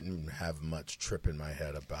didn't have much trip in my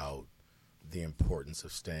head about the importance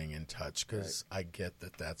of staying in touch because I get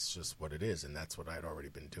that that's just what it is, and that's what I'd already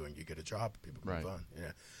been doing. You get a job, people move on.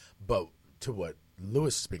 Yeah. But to what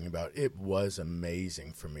Lewis is speaking about, it was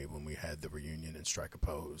amazing for me when we had the reunion in Strike a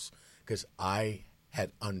Pose because I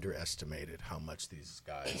had underestimated how much these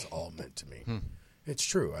guys all meant to me. It's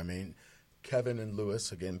true. I mean, Kevin and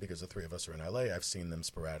Lewis, again, because the three of us are in L.A., I've seen them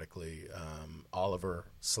sporadically. Oliver,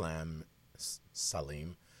 Slam,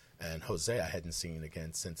 Salim, and Jose I hadn't seen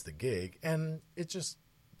again since the gig. And it just,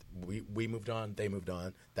 we moved on, they moved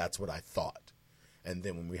on. That's what I thought. And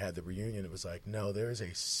then when we had the reunion, it was like, no, there is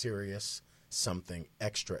a serious something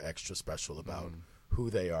extra special about who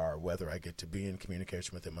they are, whether I get to be in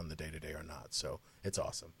communication with them on the day-to-day or not. So it's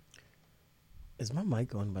awesome. Is my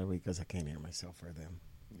mic on, by the way, because I can't hear myself for them?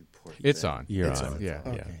 It's on. You're it's on. Yeah.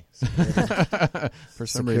 Okay. Yeah. For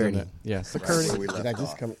some Security. reason. Security. Did I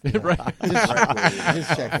just come? Right.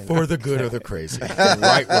 Just checking. For the good of the crazy.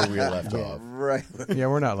 Right where we left off. Right. Yeah,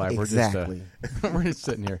 we're not live. Exactly. We're just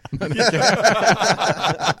sitting here. You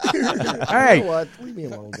Hey. know what? Leave me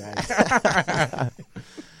alone, guys.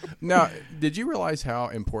 Now, did you realize how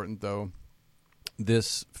important, though,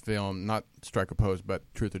 this film, not Strike a Pose, but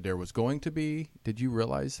Truth or Dare, was going to be? Did you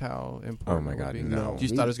realize how important Oh, my it would God, be? no. You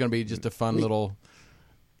just thought it was going to be just a fun little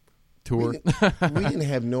tour? We didn't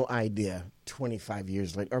have no idea 25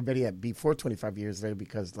 years later, or better yet, before 25 years later,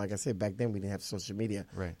 because, like I said, back then we didn't have social media.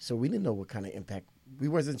 Right. So we didn't know what kind of impact. We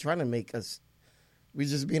wasn't trying to make us, we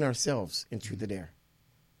just being ourselves in Truth or Dare.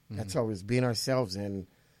 That's all, was being ourselves. And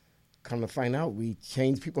come to find out, we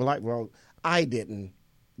changed people's life. Well, I didn't.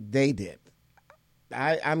 They did.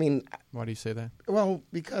 I mean, Why do you say that? well,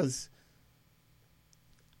 because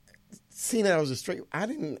seeing that I was a straight, I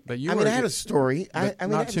didn't. But you I were- mean, I had a story. But I mean, I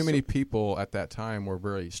not had too a many story. people at that time were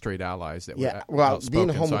very straight allies that Yeah, were well, outspoken.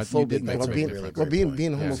 being So you did homophobic, make well, some being, difference. well,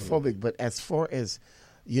 being Yeah. homophobic, but as far as,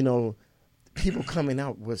 you know, people coming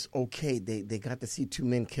out was okay. They got to see two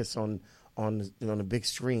men kiss on a big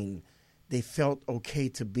screen. They felt okay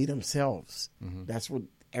to be themselves. That's what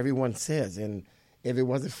everyone says. And if it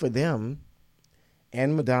wasn't for them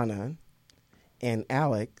and Madonna and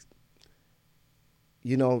Alex,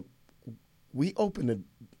 you know, we opened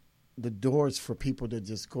the doors for people to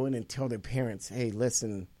just go in and tell their parents, hey,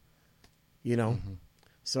 listen, you know.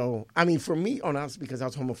 So, I mean, for me, honestly, because I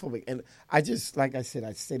was homophobic, and I just, like I said,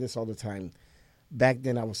 I say this all the time. Back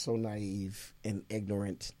then, I was so naive and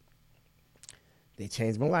ignorant. They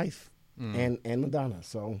changed my life, and Madonna.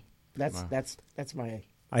 So that's my.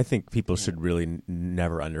 I think people should really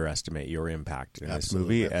never underestimate your impact in this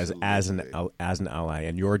movie as an ally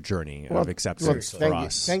and your journey of acceptance for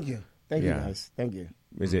us. Thank you, guys. Thank you.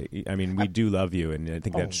 Is it? I mean, we do love you, and I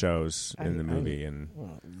think that shows in the movie. And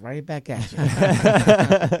Well, right back at you.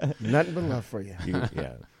 Nothing but love for you.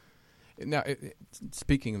 yeah, Now,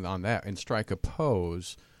 speaking on that, in Strike a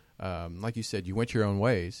Pose, like you said, you went your own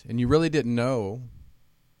ways, and you really didn't know.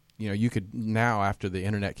 You know, you could now, after the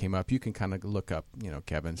internet came up, you can kind of look up, you know,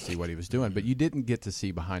 Kevin, see what he was doing, but you didn't get to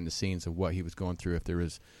see behind the scenes of what he was going through, if there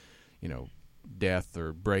was, you know, death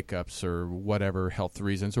or breakups or whatever, health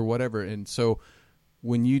reasons or whatever. And so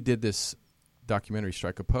when you did this documentary,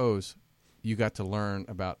 Strike a Pose, you got to learn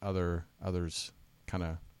about others' kind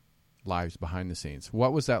of lives behind the scenes.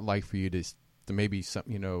 What was that like for you to maybe some,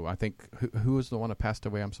 you know, I think who was the one that passed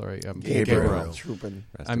away? I'm sorry, Gabriel. Trooping.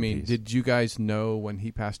 I mean, did you guys know when he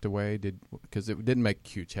passed away? Because it didn't make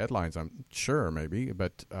huge headlines, I'm sure, maybe,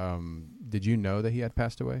 but did you know that he had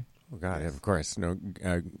passed away? Oh God, of course. No,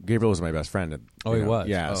 Gabriel was my best friend. Oh, he was?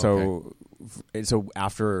 Yeah. Oh, So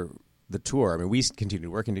after the tour, I mean, we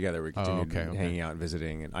continued working together. We continued okay. hanging out and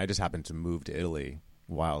visiting, and I just happened to move to Italy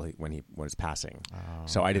when he was passing. Oh,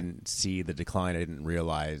 so I didn't see the decline. I didn't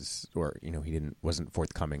realize, or you know, wasn't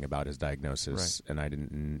forthcoming about his diagnosis, and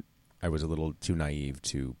I was a little too naive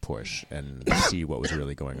to push and see what was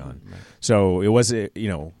really going on. Right. So it was, you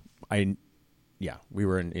know, we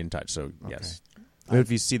were in touch. So yes.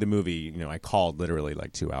 If you see the movie, you know, I called literally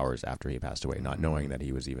like 2 hours after he passed away, not knowing that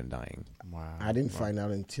he was even dying. Wow. I didn't find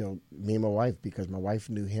out until me and my wife, because my wife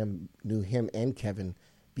knew him and Kevin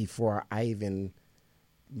before I even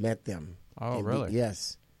met them. Oh, And really?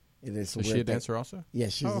 Yes. It is. Is she a dancer also?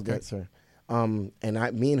 Yes, she's Oh, a okay. dancer. And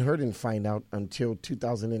me and her didn't find out until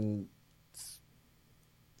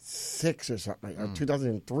 2006 or something, or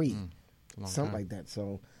 2003, something like that.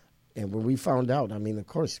 So, and when we found out, I mean, of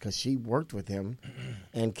course, because she worked with him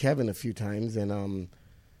and Kevin a few times, and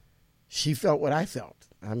she felt what I felt.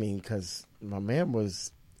 I mean, because my man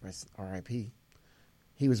was R.I.P.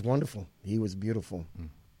 He was wonderful. He was beautiful.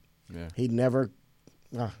 Yeah. He never.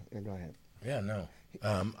 Go ahead. Yeah, no.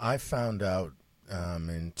 I found out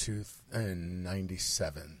in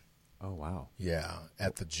 97. Oh wow! Yeah,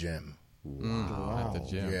 at the gym. At the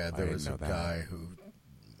gym. Yeah, there didn't was know a that. guy who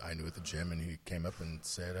I knew at the gym, and he came up and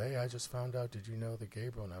said, "Hey, I just found out. Did you know the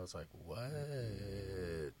Gabriel?" And I was like, "What?"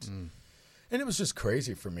 And it was just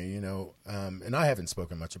crazy for me, you know. And I haven't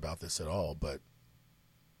spoken much about this at all, but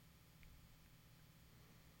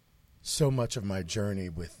so much of my journey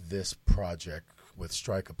with this project, with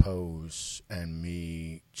Strike a Pose, and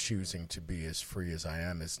me choosing to be as free as I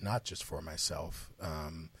am, is not just for myself.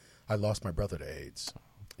 I lost my brother to AIDS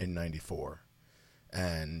in '94,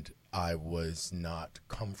 and I was not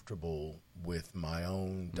comfortable with my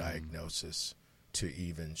own diagnosis to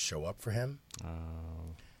even show up for him.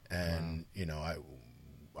 And, you know,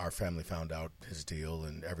 our family found out his deal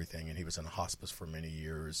and everything, and he was in hospice for many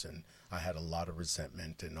years, and I had a lot of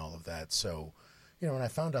resentment and all of that. So, when I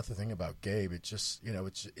found out the thing about Gabe, it just,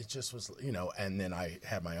 it just was, and then I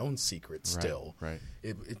had my own secret still. Right.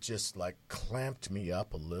 It just like clamped me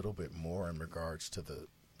up a little bit more in regards to the,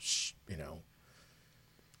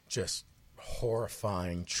 just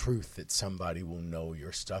horrifying truth that somebody will know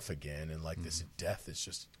your stuff again, and like this death is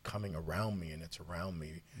just coming around me, and it's around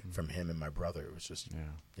me from him and my brother. It was just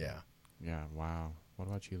yeah. Wow. What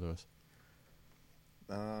about you, Louis?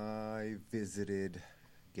 I visited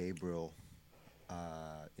Gabriel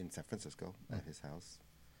in San Francisco at his house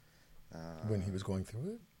when he was going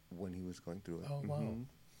through it. Oh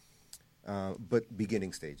wow. But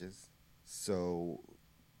beginning stages, so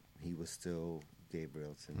he was still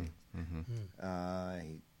Gabriel to me.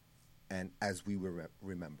 And as we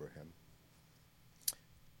remember him.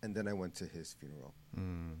 And then I went to his funeral.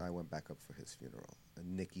 I went back up for his funeral.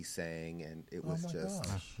 And Nikki sang, and it was just...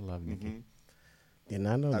 Gosh. I love Nikki. Did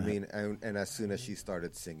not know that. I mean, and as soon as she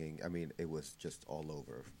started singing, I mean, it was just all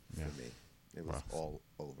over for me. It was all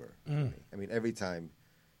over for me. I mean, every time,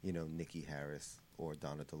 Nikki Harris or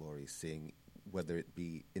Donna DeLore sing, whether it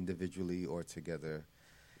be individually or together,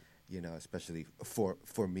 especially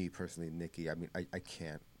for me personally, Nikki, I mean, I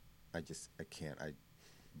can't. I can't. I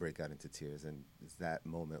break out into tears, and that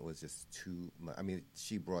moment was just too much. I mean,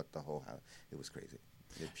 she brought the whole house. It was crazy.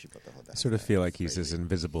 She brought the whole house. I sort of feel like he's this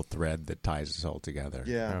invisible thread that ties us all together.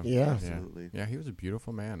 Yeah, absolutely. Yeah, he was a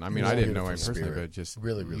beautiful man. I mean, I didn't know him personally, but just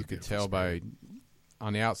really, really you could tell by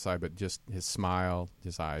on the outside, but just his smile,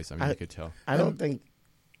 his eyes. I mean, you could tell. I don't think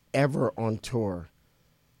ever on tour.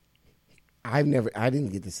 I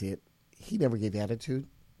didn't get to see it. He never gave attitude.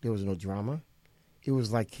 There was no drama. It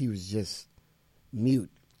was like he was just mute.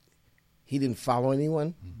 He didn't follow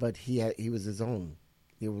anyone, but he was his own.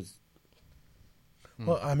 It was.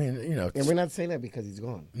 Well, I mean, and we're not saying that because he's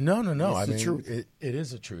gone. No. It's I the mean, truth. It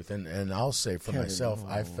is a truth, and I'll say for myself,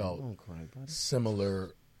 I felt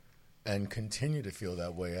similar, and continue to feel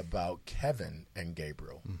that way about Kevin and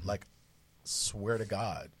Gabriel. Like, swear to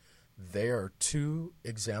God, they are two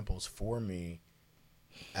examples for me,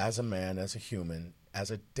 as a man, as a human, as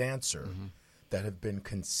a dancer, that have been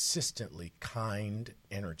consistently kind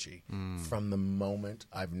energy from the moment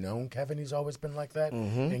I've known Kevin. He's always been like that.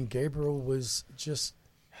 And Gabriel was just,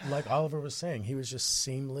 like Oliver was saying, he was just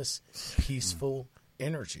seamless, peaceful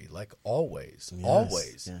energy, like always.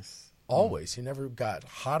 Always. He never got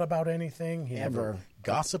hot about anything. He never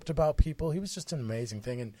gossiped about people. He was just an amazing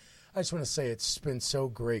thing. And I just want to say it's been so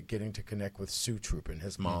great getting to connect with Sue Troop and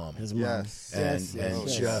his mom. And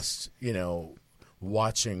just,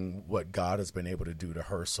 watching what God has been able to do to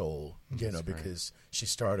her soul, because she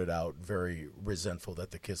started out very resentful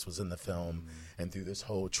that the kiss was in the film, and through this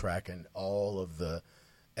whole track and all of the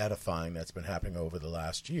edifying that's been happening over the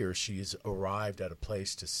last year, she's arrived at a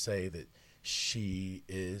place to say that she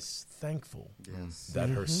is thankful that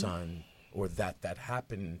her son, or that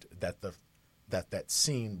happened, that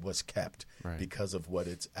scene was kept because of what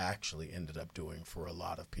it's actually ended up doing for a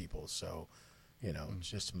lot of people. So,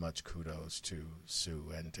 just much kudos to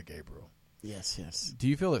Sue and to Gabriel. Yes. Do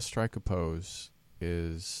you feel that Strike a Pose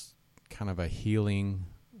is kind of a healing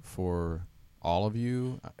for all of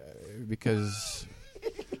you? Because,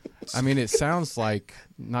 I mean, it sounds like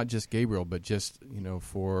not just Gabriel, but just,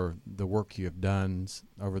 for the work you have done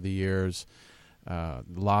over the years,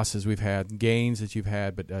 losses we've had, gains that you've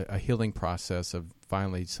had, but a healing process of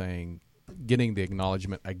finally getting the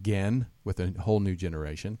acknowledgement again with a whole new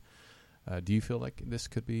generation. Do you feel like this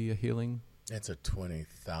could be a healing? It's a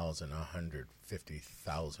 20,000,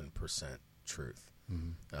 150,000% truth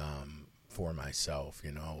for myself.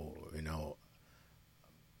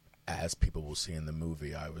 As people will see in the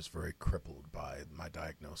movie, I was very crippled by my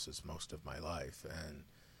diagnosis most of my life,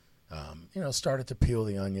 and started to peel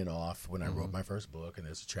the onion off when I wrote my first book, and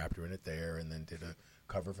there's a chapter in it there, and then did a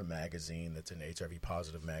cover of a magazine that's an HIV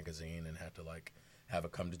positive magazine, and had to have a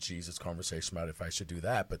come to Jesus conversation about if I should do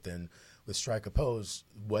that. But then with Strike a Pose,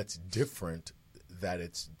 what's different that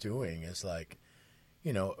it's doing is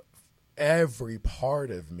every part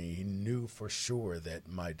of me knew for sure that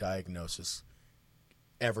my diagnosis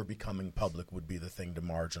ever becoming public would be the thing to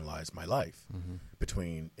marginalize my life,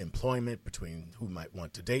 between employment, between who might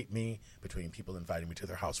want to date me, between people inviting me to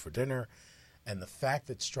their house for dinner. And the fact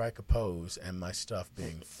that Strike a Pose and my stuff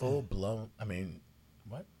being full blown,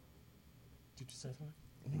 what? Did you say something?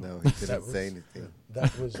 No, he didn't say anything.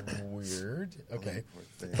 That was weird. Okay.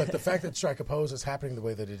 But the fact that Strike a Pose is happening the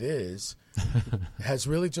way that it is has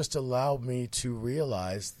really just allowed me to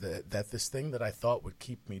realize that this thing that I thought would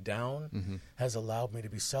keep me down has allowed me to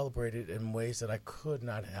be celebrated in ways that I could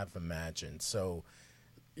not have imagined. So,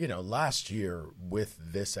 last year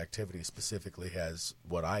with this activity specifically has,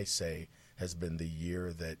 what I say, has been the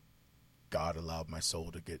year that God allowed my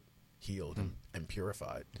soul to get healed and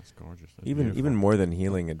purified. That's gorgeous. That's even more than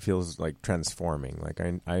healing, it feels like transforming. Like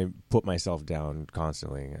I put myself down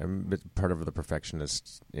constantly. I'm part of the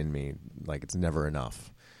perfectionist in me. Like it's never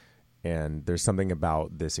enough. And there's something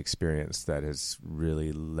about this experience that has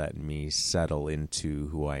really let me settle into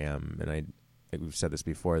who I am. And we've said this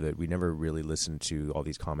before, that we never really listened to all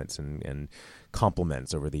these comments and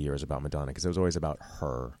compliments over the years about Madonna, because it was always about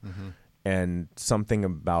her. And something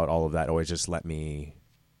about all of that always just let me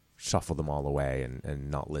shuffle them all away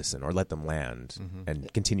and not listen, or let them land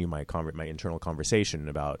and continue my internal conversation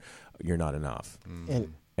about you're not enough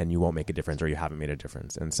and you won't make a difference, or you haven't made a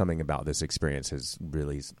difference. And something about this experience has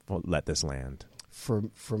really let this land. For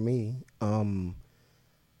me, my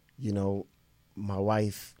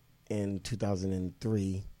wife in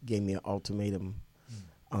 2003 gave me an ultimatum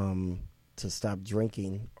to stop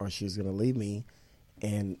drinking or she was going to leave me.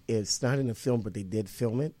 And it's not in the film, but they did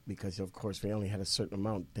film it because, of course, they only had a certain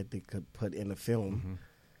amount that they could put in the film.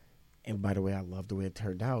 And by the way, I love the way it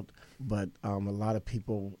turned out. But a lot of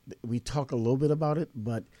people, we talk a little bit about it,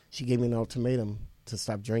 but she gave me an ultimatum to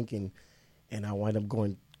stop drinking, and I wound up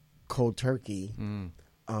going cold turkey.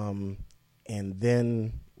 And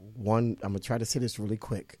then I'm going to try to say this really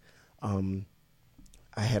quick. I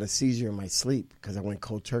had a seizure in my sleep because I went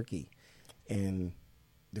cold turkey. And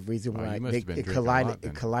the reason why it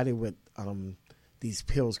collided with these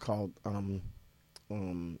pills called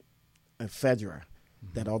ephedra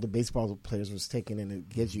that all the baseball players was taking, and it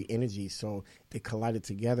gives you energy. So they collided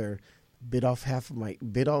together, bit off my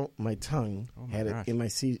tongue, had it in my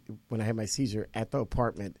when I had my seizure at the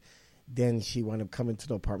apartment. Then she wound up coming to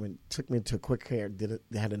the apartment, took me to quick care. They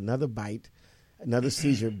had another bite, another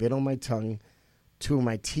seizure, bit on my tongue. 2 of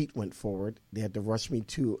my teeth went forward. They had to rush me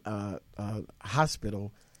to a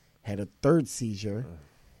hospital. Had a third seizure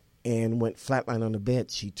and went flatline on the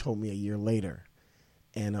bed. She told me a year later.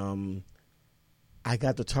 And I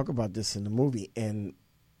got to talk about this in the movie. And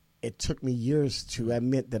it took me years to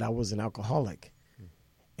admit that I was an alcoholic.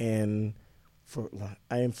 And for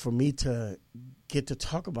me to get to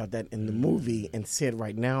talk about that in the movie and say it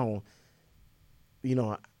right now,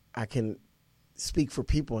 I can speak for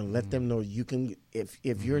people and let them know you can, if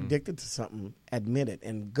you're addicted to something, admit it.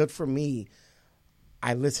 And good for me,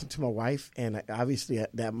 I listened to my wife, and obviously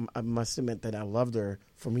that I must have meant that I loved her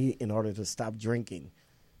for me in order to stop drinking,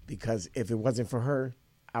 because if it wasn't for her,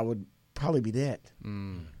 I would probably be dead.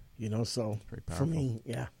 So for me,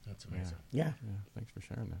 yeah. That's amazing. Yeah. Thanks for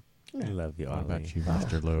sharing that. I love you, What Ollie. about you,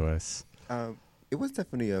 Mr. Lewis? It was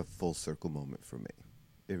definitely a full circle moment for me.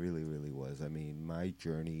 It really, really was. I mean, my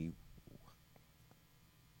journey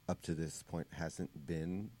up to this point hasn't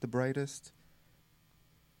been the brightest,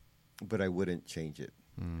 but I wouldn't change it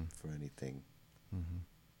for anything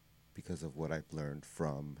because of what I've learned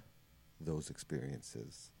from those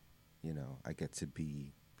experiences. I get to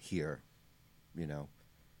be here, and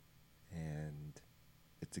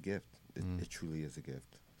it's a gift. It truly is a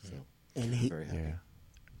gift. So And I'm very happy.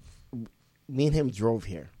 Me and him drove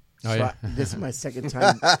here. Oh, So yeah? this is my second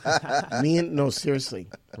time. No, seriously.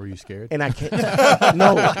 Were you scared? And I can't.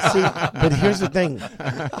 No, see, but here's the thing.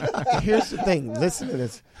 Listen to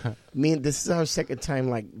this. This is our second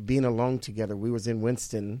time, being alone together. We was in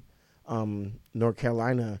Winston, North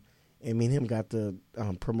Carolina, and me and him got to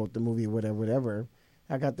promote the movie, whatever.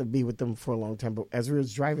 I got to be with them for a long time. But as we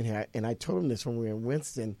was driving here, and I told him this when we were in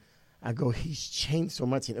Winston, I go, he's changed so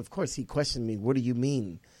much. And of course, he questioned me, what do you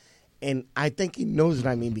mean? And I think he knows what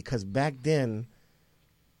I mean, because back then,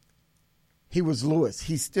 he was Lewis.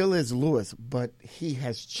 He still is Lewis, but he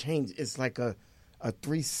has changed. It's like a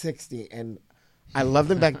 360. And I loved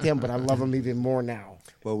him back then, but I love him even more now.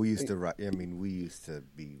 Well, we used to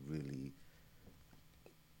be really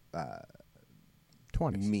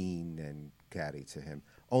 20s. mean and catty to him.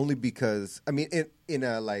 Only because, in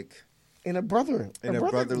a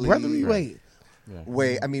brotherly way. Yeah.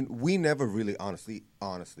 way. We never really, honestly,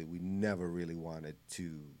 we never really wanted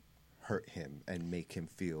to hurt him and make him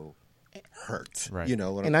feel hurt. Right.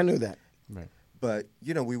 And I knew that. Right. But,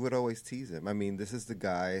 we would always tease him. This is the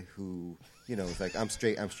guy who, is like, I'm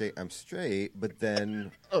straight, but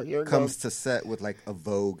then comes to set with a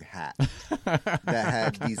Vogue hat that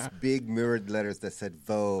had these big mirrored letters that said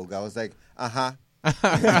Vogue. I was like,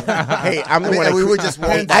 Hey, I'm the one. And we would just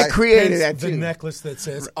walk by. I created that the too. necklace that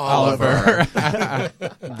says Oliver.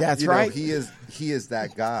 That's You right. know, he is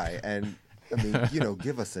that guy, and I mean,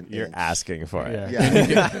 give us an You're inch. asking for it. Yeah.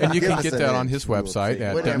 And you Give can us get an that on inch, his we will website. take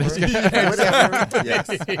At, Whatever. Yes.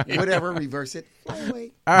 Whatever. Reverse it. Oh,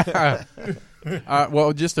 wait.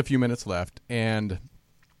 well, just a few minutes left. And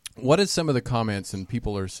what is some of the comments and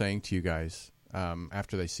people are saying to you guys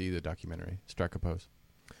after they see the documentary, Strike a Pose?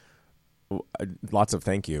 Lots of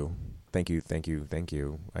thank you. I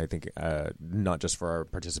think not just for our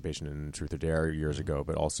participation in Truth or Dare years ago,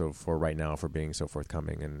 but also for right now, for being so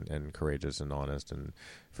forthcoming and courageous and honest, and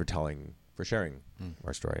for sharing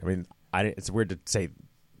our story. I mean, it's weird to say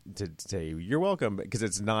you're welcome, because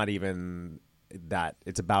it's not even that.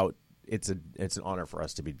 It's about it's an honor for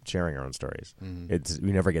us to be sharing our own stories.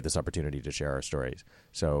 We never get this opportunity to share our stories,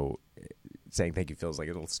 so saying thank you feels like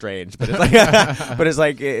a little strange, but it's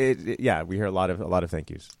like, yeah, we hear a lot of thank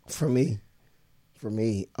yous. For me,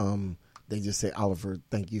 they just say, Oliver,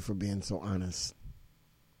 thank you for being so honest.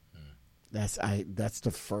 That's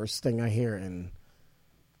the first thing I hear, and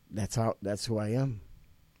that's who I am.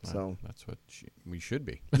 So that's what we should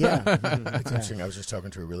be. Yeah. It's interesting. I was just talking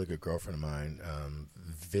to a really good girlfriend of mine,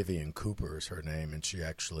 Vivian Cooper is her name, and she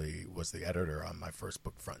actually was the editor on my first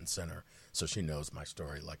book, Front and Center. So she knows my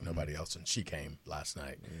story like nobody else, and she came last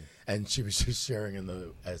night, and she was just sharing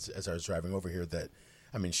as I was driving over here that,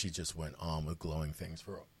 I mean, she just went on with glowing things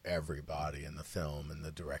for everybody in the film and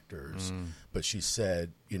the directors, but she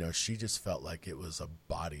said, she just felt like it was a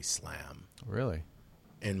body slam. Really?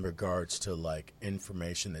 In regards to like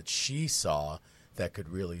information that she saw that could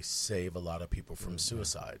really save a lot of people from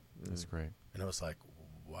suicide. That's great. And I was like,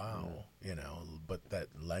 wow, but that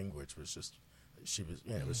language was just,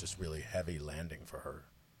 it was just really heavy landing for her.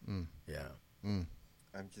 Yeah.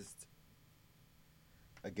 I'm just,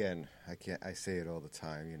 again, I say it all the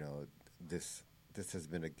time, this has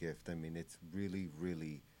been a gift. I mean, it's really,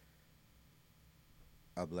 really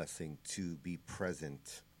a blessing to be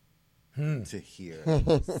present, to hear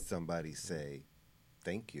somebody say,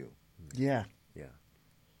 thank you. Yeah. Yeah.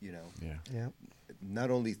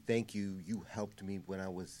 Not only thank you, you helped me when I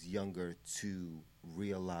was younger to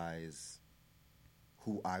realize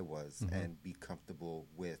who I was and be comfortable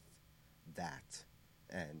with that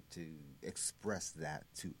and to express that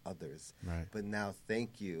to others. Right. But now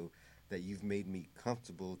thank you that you've made me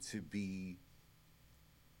comfortable to be,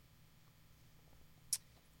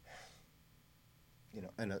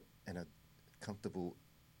 and a comfortable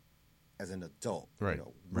as an adult, Right.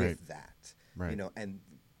 with that, Right. and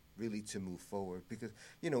really to move forward, because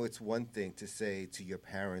it's one thing to say to your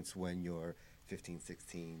parents when you're 15,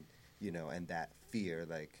 16, and that fear,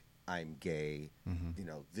 like, I'm gay,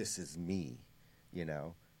 this is me,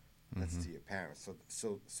 that's to your parents.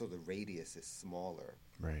 So the radius is smaller.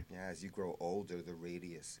 Right. Yeah, as you grow older, the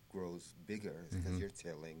radius grows bigger because you're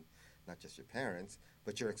telling not just your parents,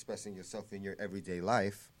 but you're expressing yourself in your everyday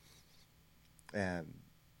life, and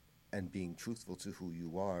being truthful to who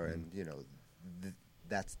you are, and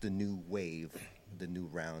that's the new wave, the new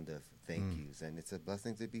round of thank yous, and it's a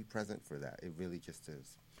blessing to be present for that. It really just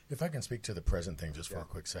is. If I can speak to the present thing just for a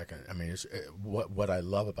quick second, I mean, what I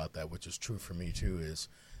love about that, which is true for me too, is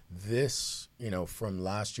this, from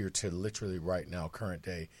last year to literally right now, current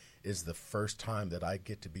day, is the first time that I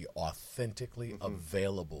get to be authentically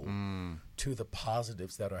available to the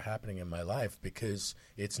positives that are happening in my life, because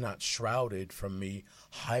it's not shrouded from me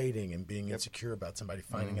hiding and being insecure about somebody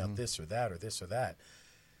finding out this or that or this or that.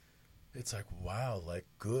 It's like, wow, like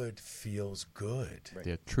good feels good. Right.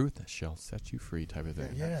 The truth shall set you free type of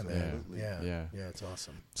thing. Yeah, man. Yeah. Yeah, it's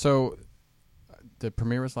awesome. So the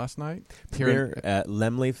premiere was last night? Premiere at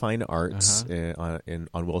Lemley Fine Arts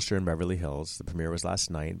on Wilshire in Beverly Hills. The premiere was last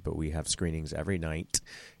night, but we have screenings every night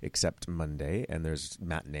except Monday, and there's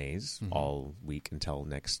matinees all week until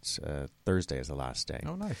next Thursday is the last day.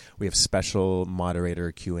 Oh, nice. We have special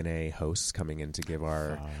moderator Q&A hosts coming in to give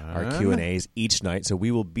our Q&As each night, so we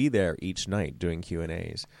will be there each night doing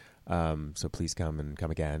Q&As. So please come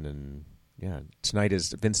again. And yeah, tonight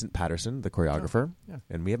is Vincent Patterson, the choreographer,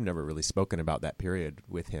 and we have never really spoken about that period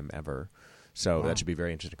with him ever. So that should be a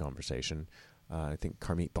very interesting conversation. I think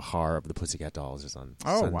Karmit Bahar of the Pussycat Dolls is on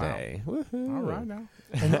Sunday. Wow. Woohoo. All right now.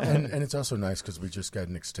 and it's also nice because we just got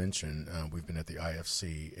an extension. We've been at the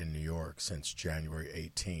IFC in New York since January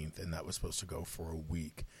 18th, and that was supposed to go for a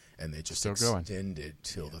week, and they just extended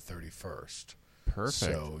till the 31st. Perfect.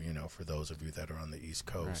 So, for those of you that are on the East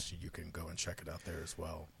Coast, you can go and check it out there as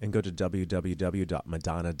well. And go to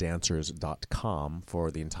www.madonnadancers.com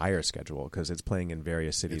for the entire schedule, because it's playing in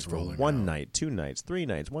various cities for one night, 2 nights, 3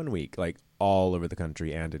 nights, 1 week, like all over the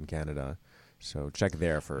country and in Canada. So check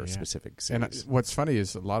there for specific cities. And what's funny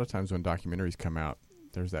is a lot of times when documentaries come out,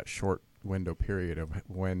 there's that short window period of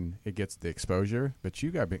when it gets the exposure. But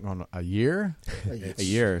you got been on a year? A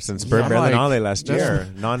year since Berlinale last year,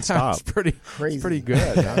 nonstop. It's pretty Crazy. It's pretty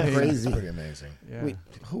good. Crazy. Pretty amazing. Yeah.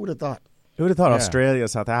 Who would have thought? Who would have thought Yeah. Australia,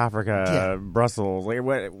 South Africa, Brussels, like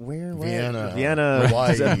where Vienna,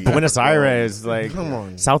 Hawaii. Buenos Aires, like Come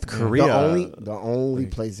on. South Korea. The only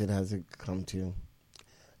place it hasn't come to,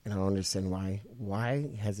 and I don't understand why. Why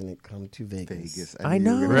hasn't it come to Vegas? I knew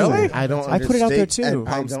know. you were gonna Really? say I don't I put it out there understand. too. And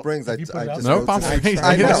Palm I don't- Springs. I Have you put it out just there? wrote No, Palm to- Springs.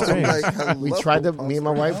 I know. Yes. I'm like, hello, We tried to. Palm Me and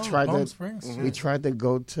my Springs. wife tried Palm to. Springs. We tried to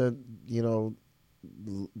go to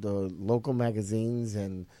the local magazines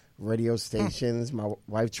and radio stations. My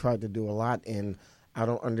wife tried to do a lot, and I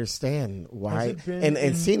don't understand why. Has it been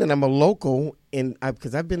And seeing that I'm a local,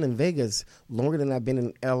 because I've been in Vegas longer than I've been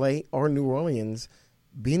in L.A. or New Orleans,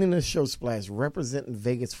 being in a show splash, representing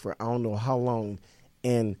Vegas for I don't know how long,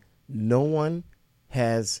 and no one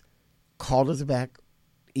has called us back,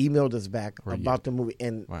 emailed us back about the movie.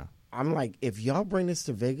 And Wow. I'm like, if y'all bring this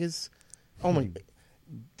to Vegas, oh my.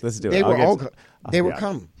 Let's do it. They I'll were get- all they would yeah.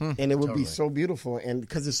 come, and it would be Totally. so beautiful. And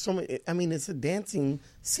because there's so many, I mean, it's a dancing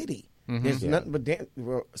city. There's nothing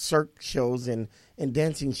but cirque shows and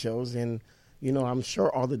dancing shows, and I'm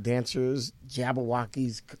sure all the dancers,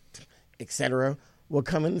 Jabberwockies, etc., will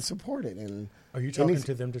come in and support it. And Are you talking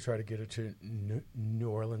to them to try to get it to New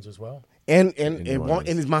Orleans as well? and New it won't. Orleans.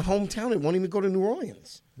 And it's my hometown. It won't even go to New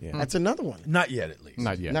Orleans. Yeah. That's another one. Not yet, at least.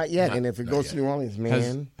 Not yet. Not yet. Not- and if it not goes yet. to New Orleans,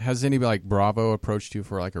 man, Has anybody like Bravo approached you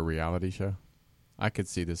for like a reality show? I could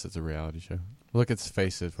see this as a reality show. Look at his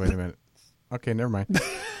faces. Wait a minute. Okay, never mind.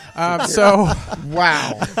 So,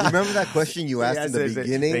 wow. Remember that question you asked in the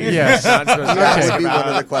beginning? Yes. That Okay. would be one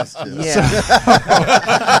of the questions.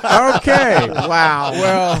 Yeah. okay. Wow.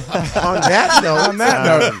 Well, On that note, on that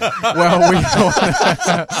note,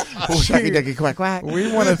 Shucky ducky quack quack.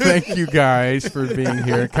 we want to thank you guys for being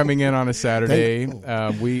here, coming in on a Saturday.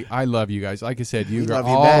 I love you guys. Like I said, you love are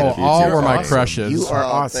you all, back. all You're were my awesome. crushes. You are Oh,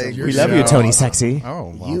 awesome. thank you. We love you, So- Tony Sexy.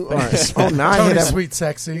 Oh, well, You are. Oh, now I hear Tony, that. sweet,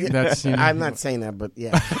 sexy. that's I'm not saying that, but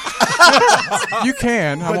yeah. you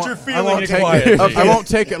can. But you're I feeling won't it take quietly. I won't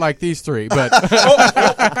take it like these three, but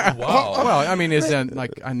Wow. well, I mean, isn't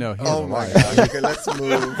like I know. Here's Oh a my lie. God. Okay, let's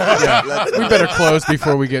move. Let's We better close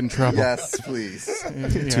before we get in trouble. Yes, please.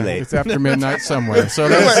 Too late. It's after midnight somewhere. So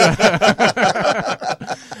that's,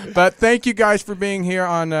 but thank you guys for being here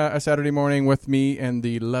on a Saturday morning with me and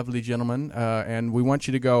the lovely gentleman. And we want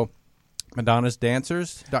you to go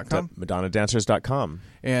MadonnasDancers.com. MadonnaDancers.com.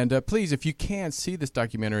 And please, if you can see this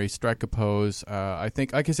documentary, strike a pose. I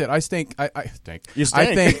think, like I said, I stink. You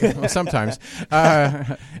I stink. think well, sometimes.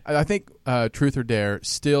 I think Truth or Dare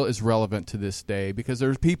still is relevant to this day because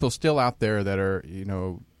there's people still out there that are,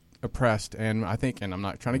 oppressed. And I think, and I'm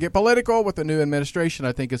not trying to get political with the new administration,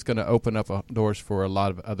 I think it's going to open up doors for a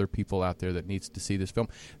lot of other people out there that needs to see this film.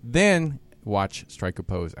 Then watch Strike a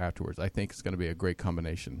Pose afterwards. I think it's going to be a great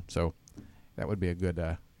combination. So that would be a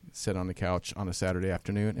good sit on the couch on a Saturday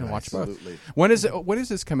afternoon and watch both. Absolutely. When is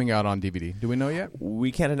this coming out on DVD? Do we know yet?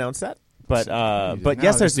 We can't announce that. But Now,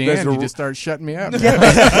 yes, at there's the there's end, a, you just start shutting me up.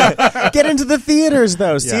 get into the theaters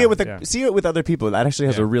though. See Yeah, it with yeah. see it with other people. That actually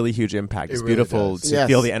has Yeah. a really huge impact. It's It really beautiful does. to Yes.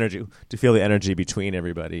 feel the energy between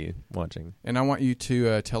everybody watching. And I want you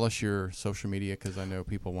to tell us your social media because I know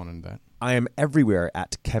people wanted that. I am everywhere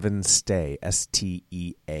at Kevin Stay,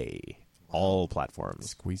 STEA, all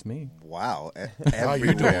platforms. Squeeze me. Wow. How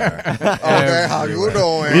you doing? Everywhere. Okay, how you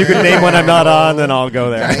doing? If you could name one I'm not on, then I'll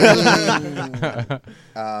go there.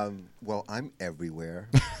 Well, I'm everywhere.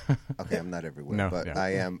 Okay, I'm not everywhere, No, but yeah.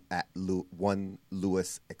 I am at one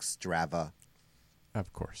Louis Extrava.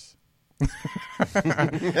 Of course.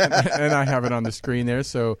 And I have it on the screen there.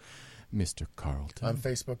 So, Mr. Carlton. On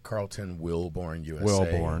Facebook, Carlton Wilborn USA.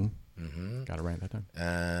 Wellborn. Mm-hmm. Got it right that time.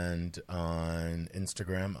 And on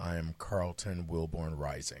Instagram, I am Carlton Wilborn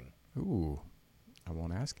Rising. Ooh. I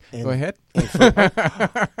won't ask. And- Go ahead.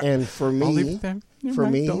 And for I'll leave me, it there. Never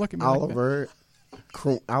mind. Don't look at me like that.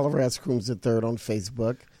 Oliver S. Crooms III on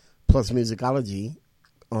Facebook, plus Musicology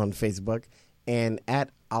on Facebook, and at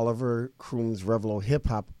Oliver Crooms Revelo Hip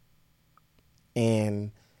Hop,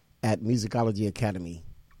 and at Musicology Academy.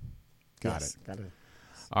 Got it. Got it.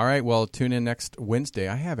 All right. Well, tune in next Wednesday.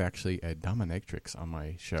 I have actually a dominatrix on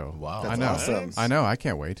my show. Wow. I know. awesome. I know. I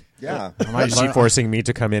can't wait. Yeah. I might Is she learn- forcing me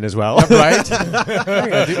to come in as well? right?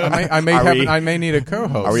 I may need a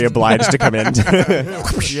co-host. Are we obliged to come in?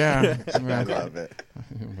 Yeah. I love it.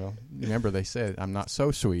 Well, remember they said I'm not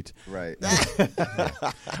so sweet. Right.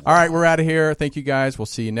 All right, we're out of here. Thank you guys. We'll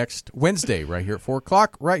see you next Wednesday right here at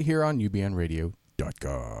 4:00 right here on UBNradio.com.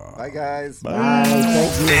 TonySweet.com. Bye, guys. Bye.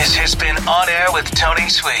 Thank you. This has been On Air with Tony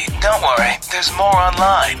Sweet. Don't worry, there's more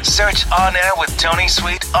online. Search On Air with Tony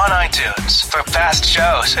Sweet on iTunes for past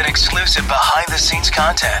shows and exclusive behind-the-scenes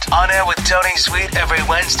content. On Air with Tony Sweet every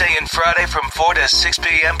Wednesday and Friday from 4 to 6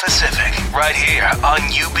 p.m. Pacific, right here on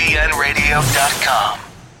UBNradio.com.